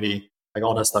pseudo-anonymity,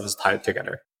 all that stuff is tied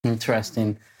together.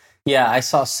 Interesting. Yeah, I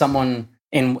saw someone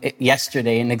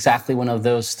yesterday in exactly one of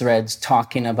those threads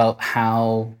talking about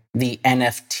how the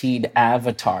NFT'd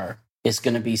avatar is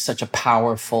going to be such a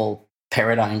powerful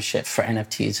paradigm shift for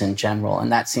NFTs in general.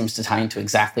 And that seems to tie into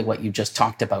exactly what you just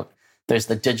talked about. There's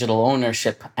the digital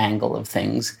ownership angle of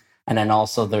things. And then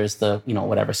also there's the,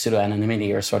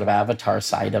 pseudo-anonymity or sort of avatar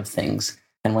side of things.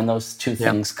 And when those two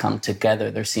things come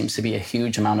together, there seems to be a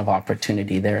huge amount of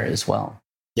opportunity there as well.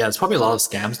 Yeah, there's probably a lot of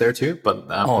scams there too, but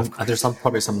there's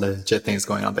probably some legit things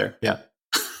going on there. Yeah.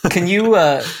 Can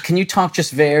you talk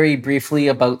just very briefly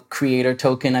about Creator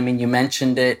Token? I mean, you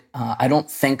mentioned it. I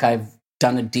don't think I've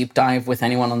done a deep dive with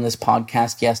anyone on this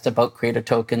podcast yet about Creator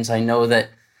Tokens. I know that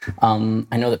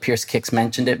Pierce Kicks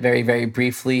mentioned it very, very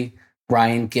briefly.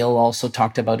 Ryan Gill also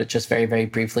talked about it just very, very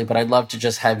briefly, but I'd love to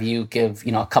just have you give,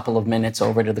 a couple of minutes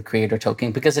over to the Creator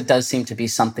Token, because it does seem to be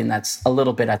something that's a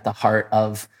little bit at the heart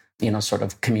of, sort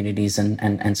of communities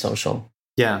and social.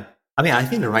 Yeah. I mean, I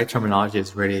think the right terminology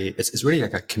is really, it's really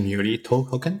like a community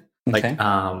token. Okay.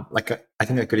 I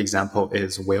think a good example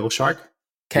is Whale Shark.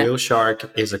 Okay. Whale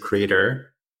Shark is a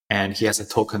creator, and he has a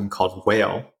token called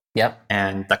Whale. Yep.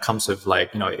 And that comes with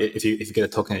if you get a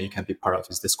token, you can be part of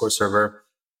his Discord server.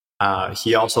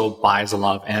 He also buys a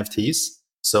lot of NFTs.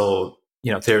 So,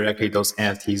 theoretically, those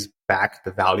NFTs back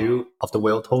the value of the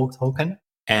Whale token.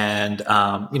 And,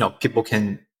 people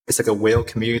can, it's like a Whale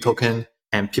community token,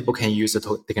 and people can use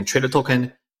they can trade a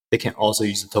token. They can also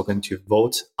use the token to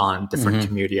vote on different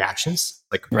community actions,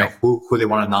 who they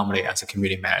want to nominate as a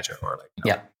community manager, or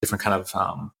different kind of,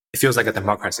 it feels like a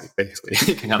democracy, basically.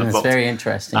 You can kind of vote. It's very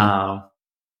interesting.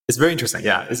 It's very interesting.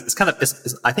 Yeah.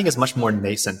 I think it's much more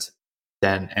nascent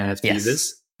than NFTs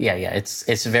is. Yeah.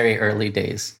 It's very early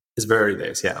days. It's very early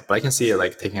days, yeah. But I can see it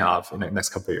like taking off in the next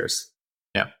couple of years.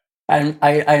 Yeah. And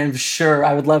I am sure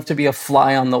I would love to be a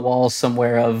fly on the wall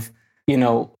somewhere of,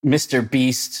 Mr.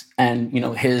 Beast and,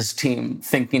 his team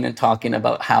thinking and talking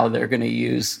about how they're going to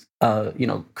use,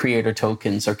 creator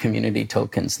tokens or community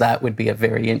tokens. That would be a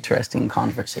very interesting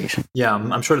conversation. Yeah,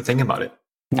 I'm sure to think about it.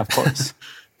 Of course.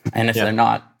 And if they're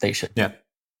not, they should. Yeah.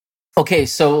 Okay,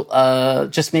 so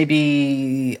just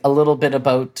maybe a little bit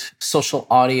about social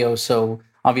audio. So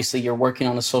obviously you're working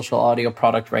on a social audio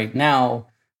product right now.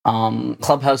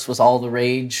 Clubhouse was all the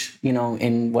rage,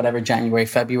 in whatever January,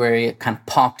 February, it kind of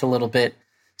popped a little bit.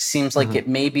 Seems like it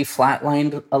may be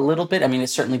flatlined a little bit. I mean, it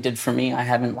certainly did for me. I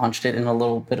haven't launched it in a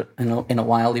little bit in a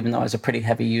while, even though I was a pretty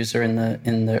heavy user in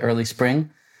the early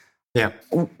spring. Yeah.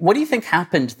 What do you think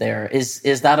happened there?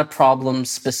 Is that a problem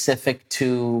specific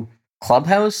to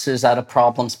Clubhouse? Is that a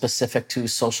problem specific to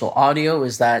social audio?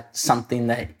 Is that something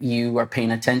that you are paying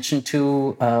attention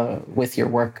to with your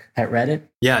work at Reddit?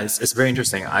 Yeah, it's very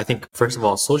interesting. I think, first of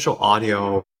all, social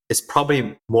audio is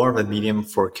probably more of a medium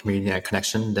for community and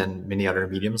connection than many other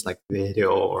mediums like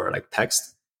video or like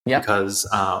text. Yeah. Because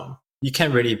you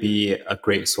can't really be a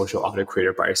great social audio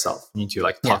creator by yourself. You need to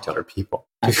like talk to other people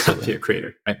to be a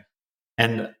creator, right?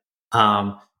 And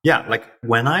like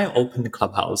when I opened the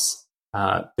Clubhouse,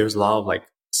 there's a lot of like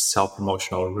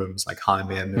self-promotional rooms, like how I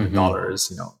made $1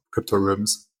 million, crypto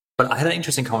rooms. But I had an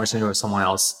interesting conversation with someone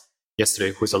else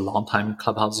yesterday who's a longtime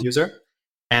Clubhouse user.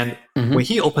 And when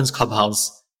he opens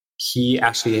Clubhouse, he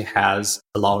actually has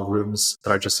a lot of rooms that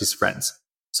are just his friends.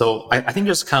 So I think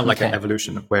there's kind of like an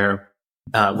evolution where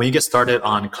when you get started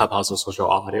on Clubhouse or social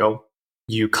audio,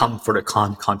 you come for the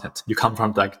content. You come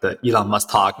from like the Elon Musk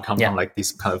talk. You come from like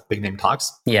these kind of big name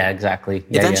talks. Yeah, exactly.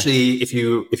 Eventually, if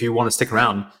you want to stick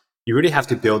around, you really have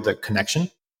to build the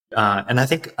connection. And I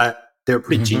think they're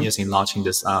pretty genius in launching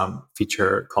this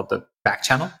feature called the back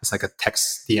channel. It's like a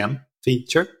text DM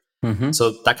feature.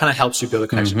 So that kind of helps you build a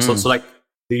connection. So like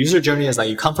the user journey is like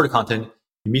you come for the content,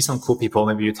 you meet some cool people,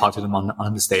 maybe you talk to them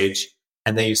on the stage,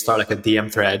 and then you start like a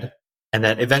DM thread. And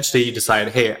then eventually you decide,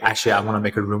 hey, actually, I want to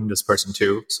make a room with this person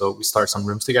too. So we start some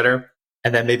rooms together.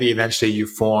 And then maybe eventually you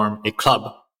form a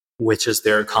club, which is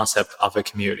their concept of a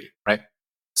community, right?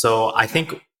 So I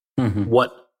think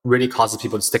what really causes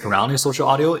people to stick around in social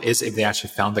audio is if they actually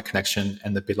found the connection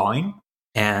and the belonging.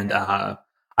 And I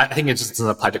think it just doesn't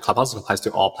apply to Clubhouse. It applies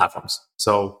to all platforms.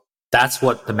 So that's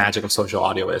what the magic of social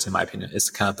audio is, in my opinion. It's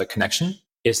kind of the connection.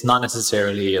 It's not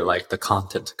necessarily like the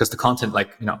content, because the content,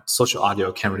 like, social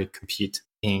audio can't really compete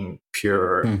in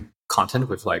pure content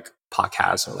with like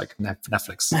podcasts or like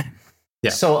Netflix.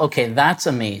 Yeah. So, okay, that's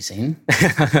amazing.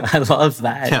 I love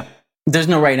that. Yeah. There's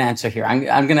no right answer here.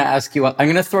 I'm going to ask you, I'm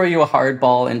going to throw you a hard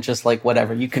ball and just like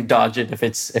whatever, you can dodge it if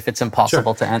it's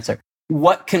impossible to answer.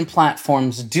 What can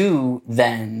platforms do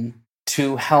then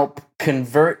to help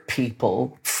convert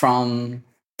people from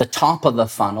the top of the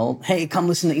funnel, hey, come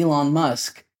listen to Elon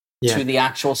Musk, to the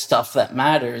actual stuff that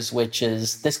matters, which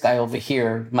is this guy over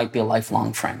here might be a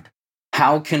lifelong friend?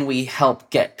 How can we help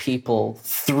get people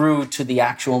through to the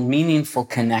actual meaningful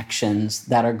connections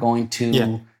that are going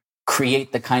to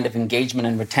create the kind of engagement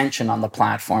and retention on the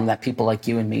platform that people like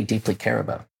you and me deeply care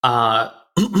about?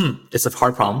 It's a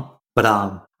hard problem, but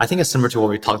I think it's similar to what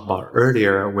we talked about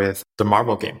earlier with the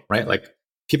Marvel game, right? Like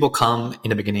people come in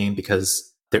the beginning because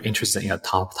they're interested in a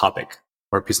topic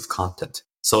or a piece of content.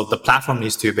 So the platform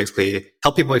needs to basically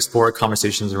help people explore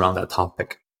conversations around that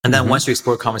topic. And then once you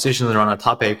explore conversations around that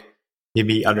topic, you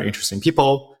meet other interesting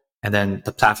people. And then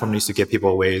the platform needs to give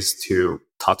people ways to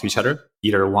talk to each other,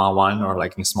 either one-on-one or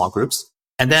like in small groups.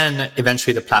 And then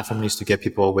eventually the platform needs to give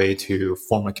people a way to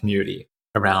form a community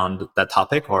around that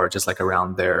topic or just like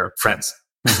around their friends.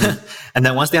 And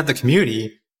then once they have the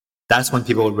community, that's when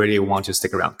people really want to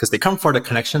stick around because they come for the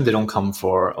connection. They don't come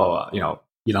for,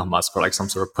 Elon Musk or like some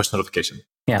sort of push notification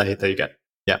that you get.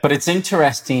 Yeah. But it's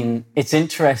interesting. It's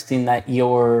interesting that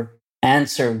your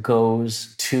answer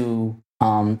goes to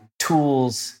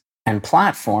tools and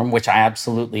platform, which I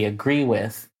absolutely agree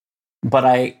with. But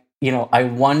I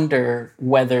wonder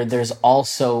whether there's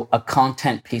also a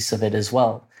content piece of it as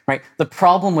well, right? The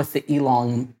problem with the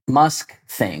Elon Musk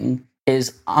thing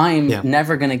is I'm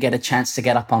never going to get a chance to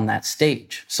get up on that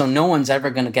stage. So no one's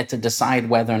ever going to get to decide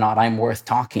whether or not I'm worth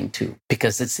talking to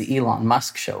because it's the Elon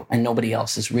Musk show and nobody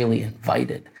else is really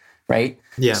invited, right?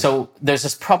 Yeah. So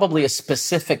there's probably a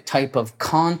specific type of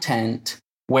content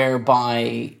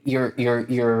whereby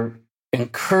you're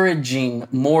encouraging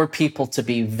more people to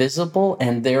be visible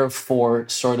and therefore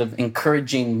sort of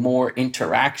encouraging more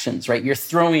interactions, right? You're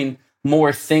throwing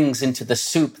more things into the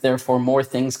soup, therefore more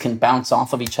things can bounce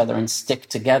off of each other and stick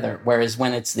together. Whereas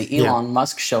when it's the Elon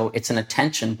Musk show, it's an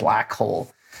attention black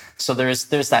hole. So there's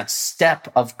that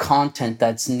step of content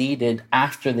that's needed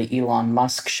after the Elon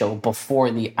Musk show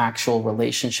before the actual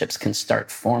relationships can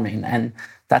start forming. And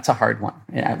that's a hard one.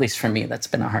 At least for me, that's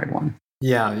been a hard one.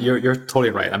 Yeah, you're totally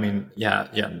right. I mean, yeah.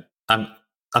 I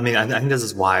think this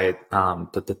is why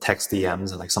the text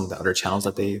DMs and like some of the other channels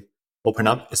that they open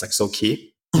up is like so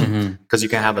key, because you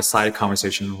can have a side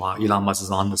conversation while Elon Musk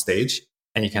is on the stage,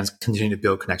 and you can continue to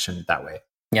build connection that way.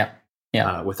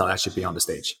 Yeah. Without actually being on the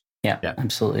stage. Yeah,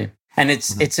 absolutely. And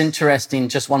it's interesting.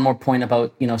 Just one more point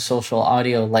about, social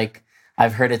audio. Like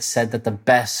I've heard it said that the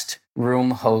best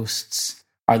room hosts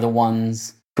are the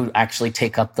ones who actually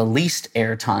take up the least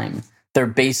airtime. They're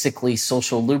basically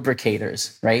social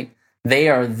lubricators, right? They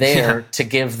are there to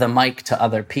give the mic to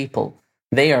other people.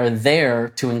 They are there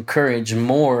to encourage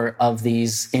more of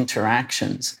these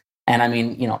interactions. And I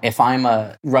mean, if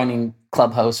I'm running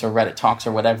Clubhouse or Reddit Talks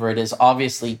or whatever it is,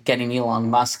 obviously getting Elon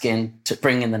Musk in to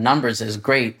bring in the numbers is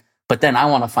great. But then I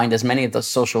want to find as many of those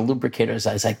social lubricators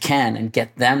as I can and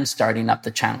get them starting up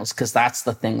the channels, because that's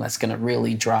the thing that's going to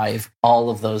really drive all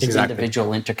of those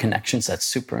individual interconnections. That's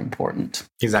super important.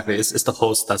 Exactly. It's the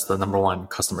host that's the number one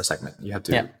customer segment. You have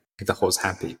to make the host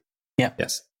happy. Yeah.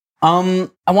 Yes. I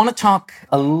want to talk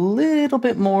a little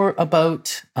bit more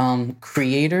about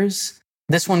creators.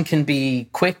 This one can be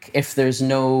quick if there's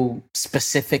no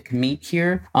specific meat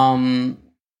here.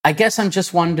 I guess I'm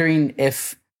just wondering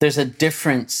if there's a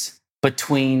difference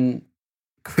between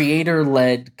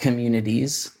creator-led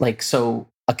communities, like so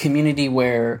a community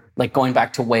where, like going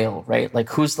back to Whale, right? Like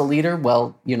who's the leader?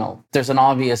 Well, there's an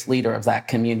obvious leader of that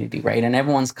community, right? And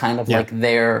everyone's kind of like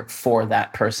there for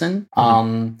that person.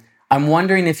 I'm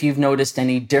wondering if you've noticed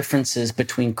any differences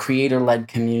between creator-led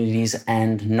communities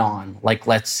and non, like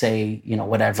let's say,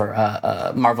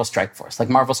 Marvel Strike Force. Like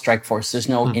Marvel Strike Force, there's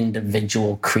no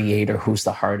individual creator who's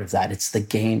the heart of that. It's the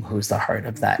game who's the heart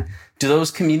of that. Do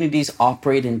those communities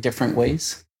operate in different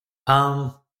ways?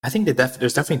 I think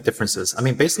there's definitely differences. I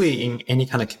mean, basically in any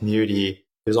kind of community,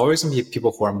 there's always going to be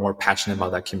people who are more passionate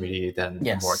about that community than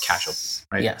more casual,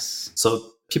 right? Yes.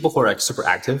 So people who are like super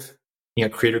active,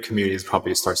 creator communities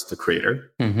probably starts with the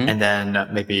creator, and then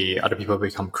maybe other people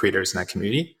become creators in that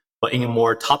community. But in a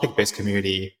more topic-based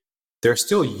community, there are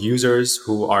still users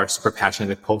who are super passionate.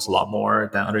 They post a lot more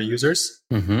than other users,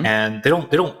 and they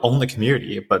don't own the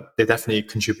community, but they definitely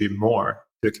contribute more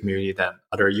to the community than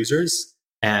other users.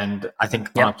 And I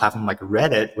think on a platform like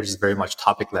Reddit, which is very much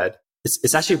topic-led,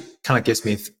 it's actually kind of gives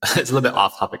me it's a little bit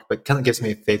off topic, but kind of gives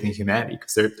me faith in humanity,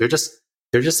 because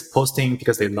they're just posting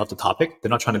because they love the topic. They're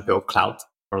not trying to build clout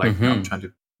or trying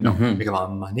to make a lot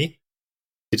of money.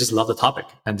 They just love the topic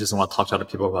and just want to talk to other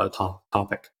people about the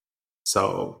topic.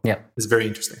 So it's very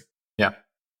interesting. Yeah.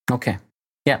 Okay.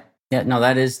 Yeah. No,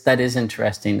 that is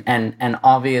interesting, and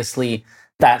obviously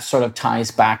that sort of ties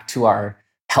back to our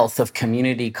health of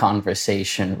community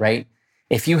conversation, right?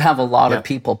 If you have a lot of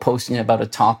people posting about a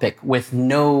topic with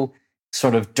no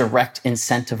sort of direct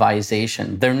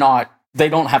incentivization, they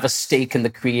don't have a stake in the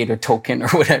creator token or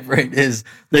whatever it is.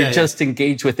 They just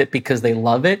engage with it because they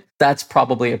love it. That's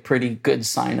probably a pretty good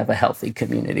sign of a healthy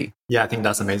community. Yeah, I think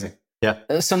that's amazing. Yeah.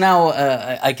 So now,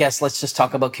 I guess let's just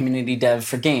talk about community dev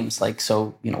for games. Like,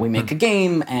 so, we make a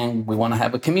game and we want to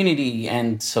have a community.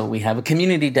 And so we have a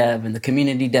community dev, and the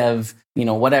community dev,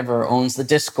 whatever, owns the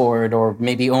Discord, or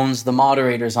maybe owns the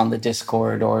moderators on the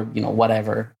Discord, or,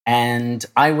 whatever. And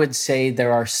I would say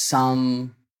there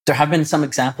have been some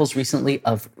examples recently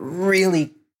of really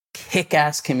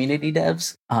kick-ass community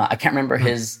devs. I can't remember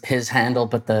his handle,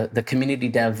 but the community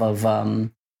dev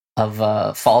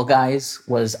of Fall Guys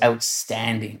was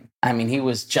outstanding. I mean, he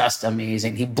was just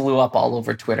amazing. He blew up all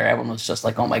over Twitter. Everyone was just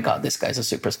like, oh my God, this guy's a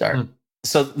superstar.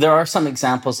 So there are some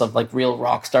examples of like real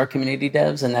rockstar community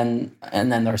devs.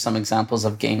 And then there are some examples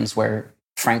of games where,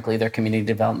 frankly, their community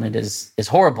development is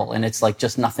horrible. And it's like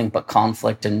just nothing but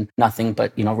conflict and nothing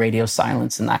but, radio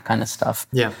silence and that kind of stuff.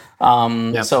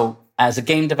 So as a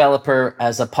game developer,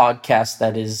 as a podcast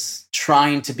that is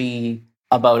trying to be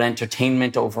about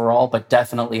entertainment overall, but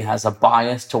definitely has a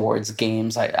bias towards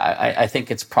games, I think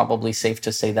it's probably safe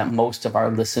to say that most of our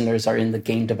listeners are in the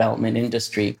game development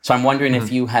industry. So I'm wondering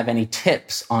if you have any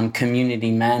tips on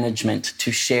community management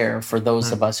to share for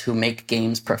those of us who make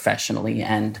games professionally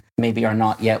and maybe are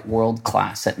not yet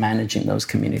world-class at managing those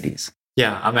communities.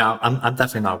 Yeah, I mean, I'm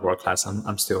definitely not world-class.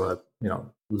 I'm still,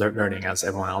 learning as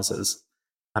everyone else is.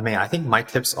 I mean, I think my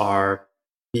tips are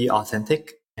be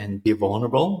authentic and be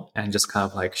vulnerable, and just kind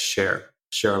of like share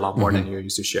a lot more than you're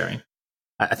used to sharing.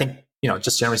 I think,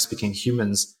 just generally speaking,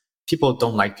 humans, people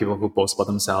don't like people who boast about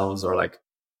themselves, or like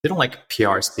they don't like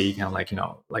PR speak and like,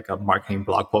 like a marketing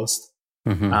blog post.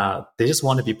 They just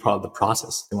want to be part of the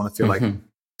process. They want to feel like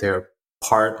they're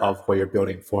part of what you're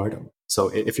building for them. So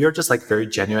if you're just like very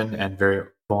genuine and very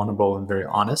vulnerable and very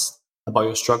honest about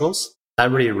your struggles,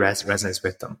 that really resonates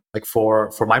with them. Like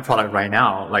for my product right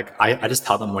now, like I just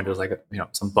tell them when there's like,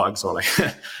 some bugs or like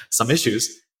some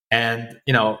issues, and,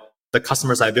 the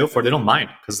customers I build for, they don't mind,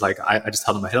 because like I just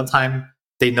tell them ahead of time.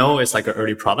 They know it's like an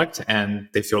early product and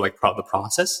they feel like part of the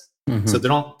process. So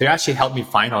they actually help me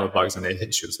find all the bugs and the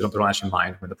issues. They don't actually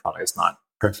mind when the product is not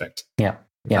perfect. Yeah.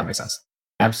 That makes sense.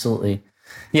 Absolutely.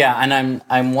 Yeah. And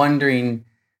I'm wondering,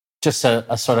 just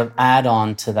a sort of add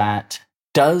on to that,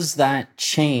 does that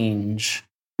change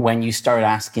when you start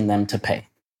asking them to pay?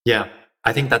 Yeah,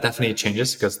 I think that definitely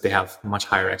changes because they have much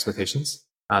higher expectations.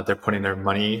 They're putting their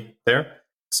money there.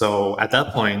 So at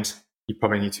that point, you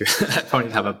probably need to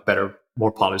have a better,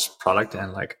 more polished product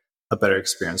and like a better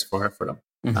experience for them.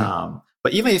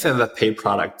 But even if you have a paid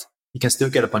product, you can still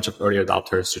get a bunch of early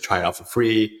adopters to try it out for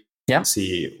free,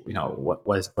 see what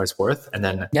it's worth, and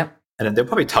then they'll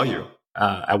probably tell you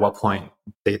at what point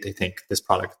they think this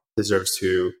product deserves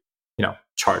to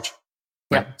charge.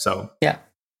 Right? So yeah,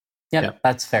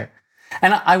 that's fair.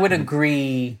 And I would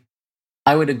agree.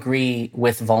 I would agree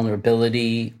with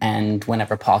vulnerability and,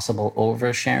 whenever possible,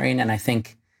 oversharing. And I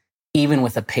think even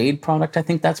with a paid product, I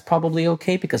think that's probably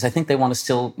okay, because I think they want to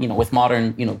still, with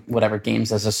modern, whatever,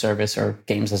 games as a service or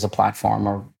games as a platform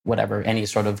or whatever, any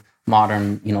sort of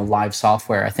modern, live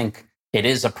software, I think it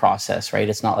is a process, right?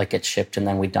 It's not like it's shipped and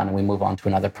then we're done and we move on to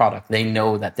another product. They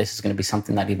know that this is going to be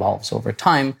something that evolves over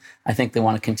time. I think they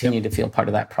want to continue to feel part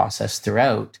of that process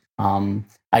throughout.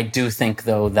 I do think,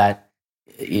 though, that,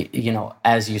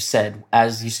 as you said,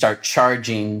 as you start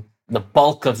charging, the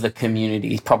bulk of the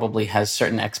community probably has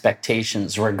certain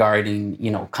expectations regarding,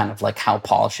 kind of like how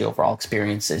polished the overall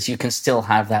experience is. You can still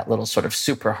have that little sort of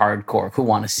super hardcore who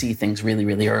want to see things really,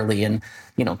 really early and,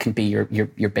 can be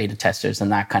your beta testers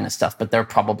and that kind of stuff. But they're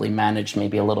probably managed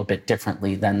maybe a little bit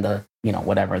differently than the,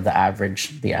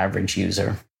 the average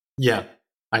user. Yeah,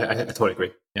 I totally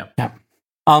agree. Yeah.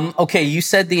 Okay, you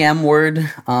said the M word.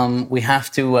 We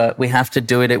have to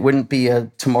do it. It wouldn't be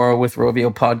a Tomorrow with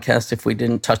Rovio podcast if we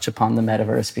didn't touch upon the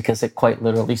metaverse, because it quite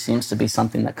literally seems to be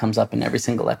something that comes up in every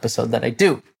single episode that I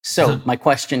do. So my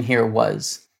question here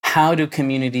was, how do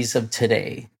communities of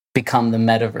today become the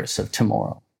metaverse of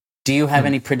tomorrow? Do you have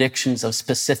any predictions of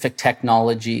specific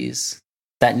technologies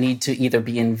that need to either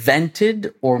be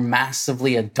invented or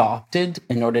massively adopted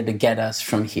in order to get us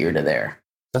from here to there?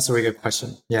 That's a really good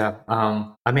question. Yeah.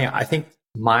 I think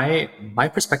my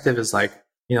perspective is like,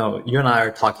 you and I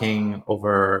are talking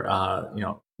over,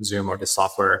 Zoom or this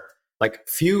software. Like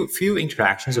few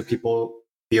interactions with people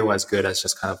feel as good as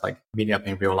just kind of like meeting up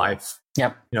in real life.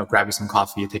 Yep. Grabbing some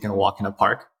coffee, taking a walk in a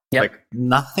park. Yep. Like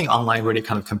nothing online really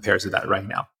kind of compares to that right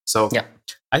now. So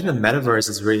I think the metaverse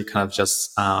is really kind of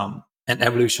just an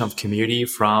evolution of community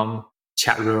from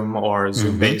chat room or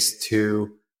Zoom based to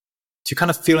kind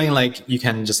of feeling like you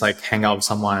can just like hang out with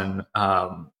someone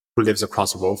who lives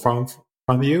across the world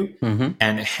from you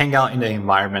and hang out in the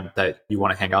environment that you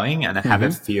want to hang out in and have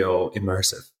it feel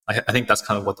immersive. I think that's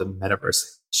kind of what the metaverse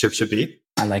should be.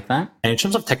 I like that. And in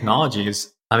terms of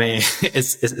technologies,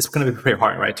 it's going to be pretty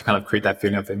hard, right, to kind of create that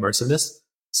feeling of immersiveness.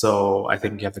 So I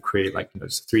think you have to create like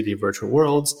 3D virtual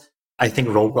worlds. I think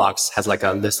Roblox has like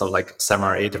a list of like 7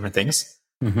 or 8 different things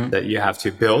that you have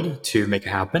to build to make it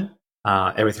happen.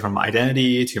 Everything from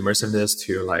identity to immersiveness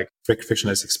to like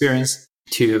frictionless experience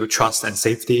to trust and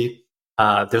safety.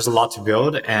 There's a lot to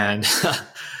build, and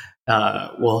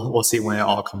we'll see when it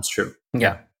all comes true.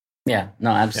 Yeah.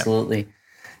 No, absolutely.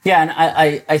 Yeah, and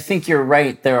I think you're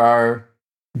right. There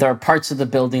are parts of the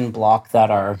building block that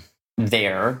are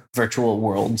there. Virtual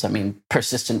worlds.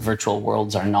 Persistent virtual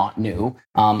worlds are not new.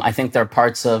 I think there are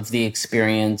parts of the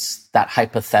experience, that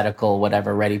hypothetical,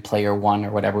 whatever, Ready Player One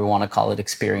or whatever we want to call it,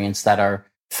 experience, that are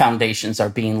foundations are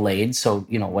being laid. So,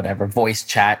 whatever, voice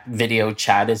chat, video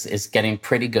chat is getting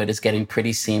pretty good, is getting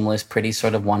pretty seamless, pretty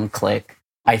sort of one click.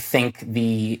 I think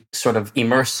the sort of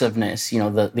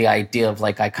immersiveness, the idea of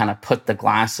like, I kind of put the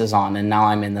glasses on and now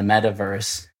I'm in the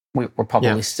metaverse. We're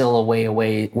probably still a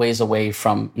ways away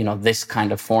from, this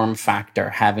kind of form factor,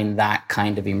 having that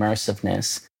kind of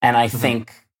immersiveness. And I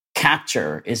think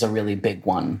capture is a really big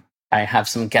one. I have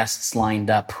some guests lined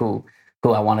up who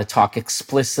I want to talk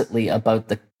explicitly about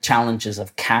the challenges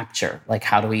of capture. Like,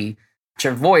 how do we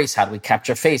capture voice? How do we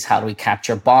capture face? How do we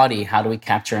capture body? How do we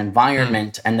capture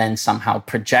environment? And then somehow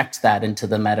project that into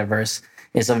the metaverse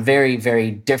is a very,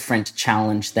 very different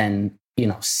challenge than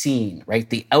scene, right?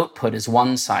 The output is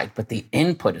one side, but the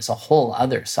input is a whole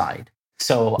other side.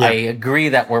 So I agree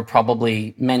that we're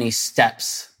probably many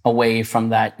steps away from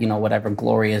that, whatever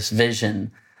glorious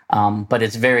vision. But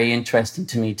it's very interesting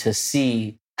to me to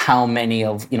see how many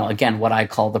of, again, what I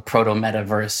call the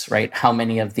proto-metaverse, right? How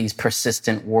many of these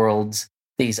persistent worlds,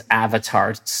 these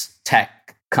avatar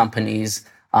tech companies,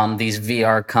 these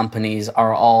VR companies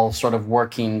are all sort of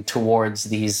working towards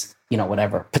these,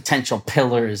 whatever potential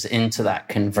pillars into that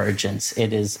convergence.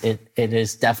 It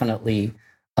is definitely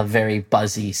a very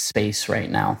buzzy space right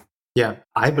now. Yeah,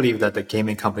 I believe that the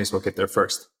gaming companies will get there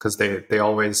first because they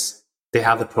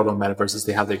have the proto metaverses,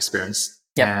 they have the experience.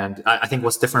 Yep. And I think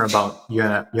what's different about you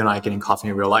and I getting coffee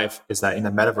in real life is that in the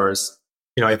metaverse,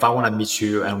 if I want to meet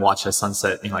you and watch a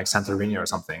sunset in like Santorini or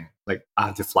something, like I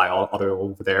have to fly all the way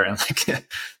over there and like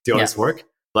do all this work.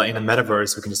 But in the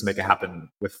metaverse, we can just make it happen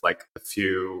with like a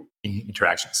few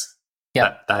interactions.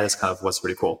 Yeah, that is kind of what's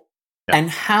really cool. Yeah. And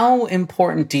how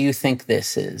important do you think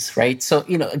this is, right? So,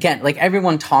 again, like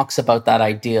everyone talks about that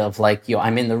idea of like,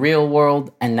 I'm in the real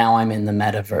world and now I'm in the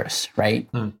metaverse, right?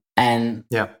 And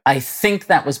I think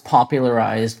that was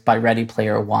popularized by Ready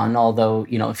Player One, although,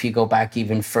 if you go back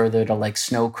even further to like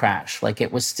Snow Crash, like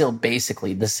it was still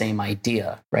basically the same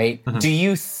idea, right? Do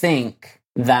you think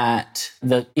that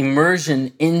the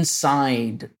immersion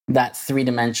inside that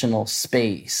three-dimensional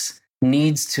space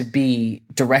needs to be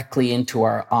directly into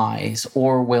our eyes,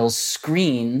 or will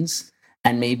screens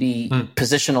and maybe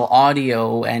positional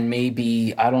audio and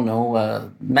maybe,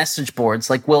 message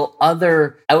boards, like will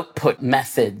other output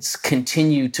methods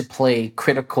continue to play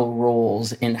critical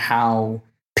roles in how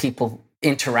people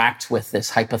interact with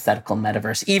this hypothetical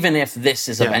metaverse, even if this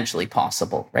is eventually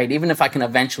possible, right? Even if I can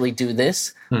eventually do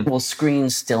this, will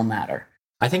screens still matter?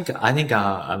 I think,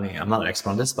 I'm not an expert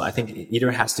on this, but I think it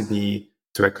either has to be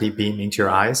directly beamed into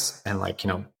your eyes and like,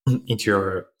 into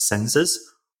your senses,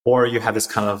 or you have this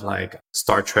kind of like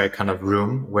Star Trek kind of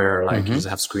room where like you just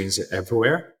have screens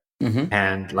everywhere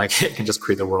and like it can just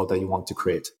create the world that you want to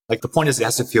create. Like the point is it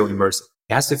has to feel immersive.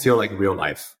 It has to feel like real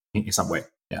life in some way.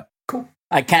 Yeah. Cool.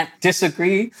 I can't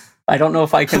disagree. I don't know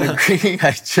if I can agree.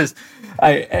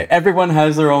 Everyone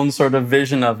has their own sort of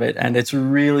vision of it. And it's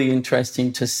really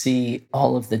interesting to see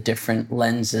all of the different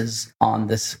lenses on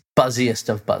this buzziest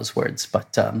of buzzwords.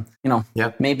 But,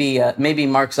 maybe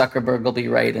Mark Zuckerberg will be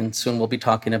right. And soon we'll be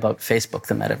talking about Facebook,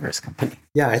 the metaverse company.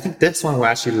 Yeah, I think this one will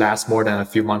actually last more than a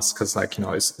few months because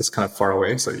it's kind of far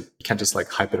away. So you can't just like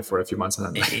hype it for a few months and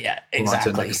then move on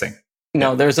to the next thing.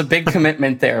 No, there's a big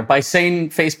commitment there. By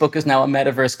saying Facebook is now a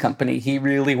metaverse company, he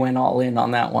really went all in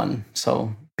on that one.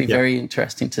 So be very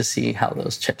interesting to see how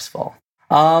those chips fall.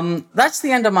 That's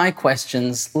the end of my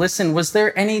questions. Listen, was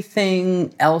there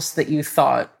anything else that you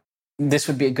thought this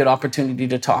would be a good opportunity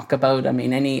to talk about? I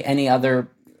mean, any other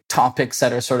topics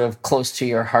that are sort of close to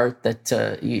your heart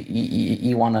that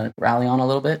you want to rally on a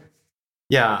little bit?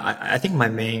 Yeah, I think my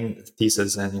main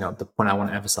thesis and the point I want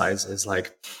to emphasize is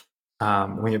like,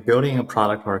 when you're building a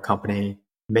product or a company,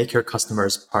 make your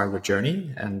customers part of the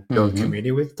journey and build a community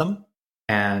with them.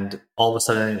 And all of a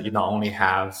sudden, you not only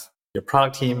have your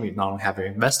product team, you not only have your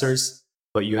investors,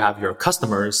 but you have your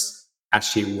customers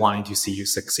actually wanting to see you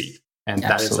succeed. And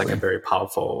that is like a very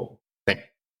powerful thing.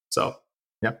 So,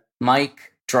 yeah.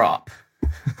 Mic drop.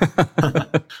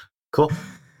 Cool.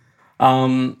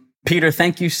 Peter,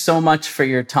 thank you so much for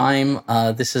your time.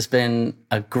 This has been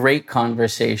a great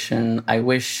conversation. I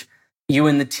wish you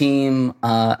and the team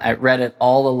at Reddit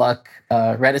all the luck.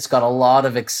 Reddit's got a lot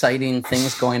of exciting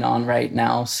things going on right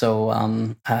now. So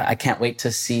I can't wait to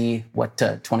see what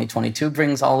 2022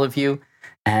 brings all of you.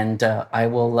 And I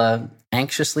will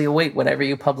anxiously await whatever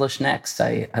you publish next.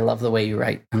 I love the way you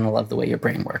write and I love the way your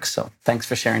brain works. So thanks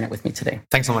for sharing it with me today.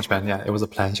 Thanks so much, Ben. Yeah, it was a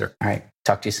pleasure. All right.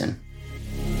 Talk to you soon.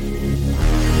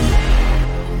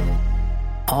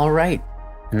 All right.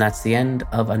 And that's the end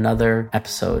of another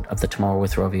episode of the Tomorrow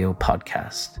with Rovio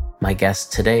podcast. My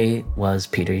guest today was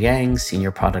Peter Yang,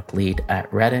 Senior Product Lead at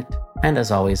Reddit. And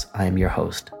as always, I am your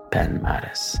host, Ben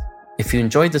Mattis. If you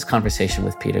enjoyed this conversation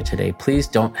with Peter today, please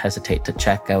don't hesitate to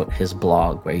check out his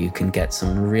blog where you can get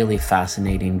some really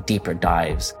fascinating deeper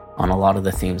dives on a lot of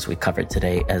the themes we covered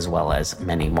today, as well as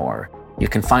many more. You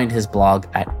can find his blog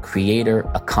at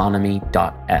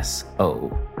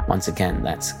creatoreconomy.so. Once again,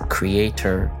 that's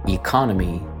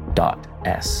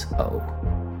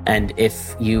creatoreconomy.so. And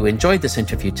if you enjoyed this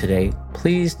interview today,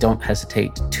 please don't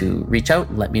hesitate to reach out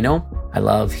and let me know. I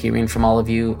love hearing from all of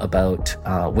you about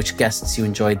which guests you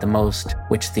enjoyed the most,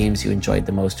 which themes you enjoyed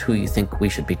the most, who you think we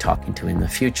should be talking to in the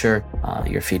future.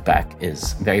 Your feedback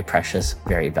is very precious,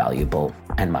 very valuable,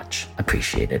 and much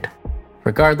appreciated.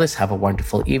 Regardless, have a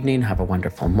wonderful evening, have a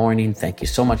wonderful morning. Thank you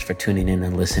so much for tuning in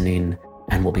and listening,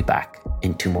 and we'll be back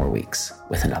in 2 more weeks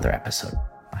with another episode.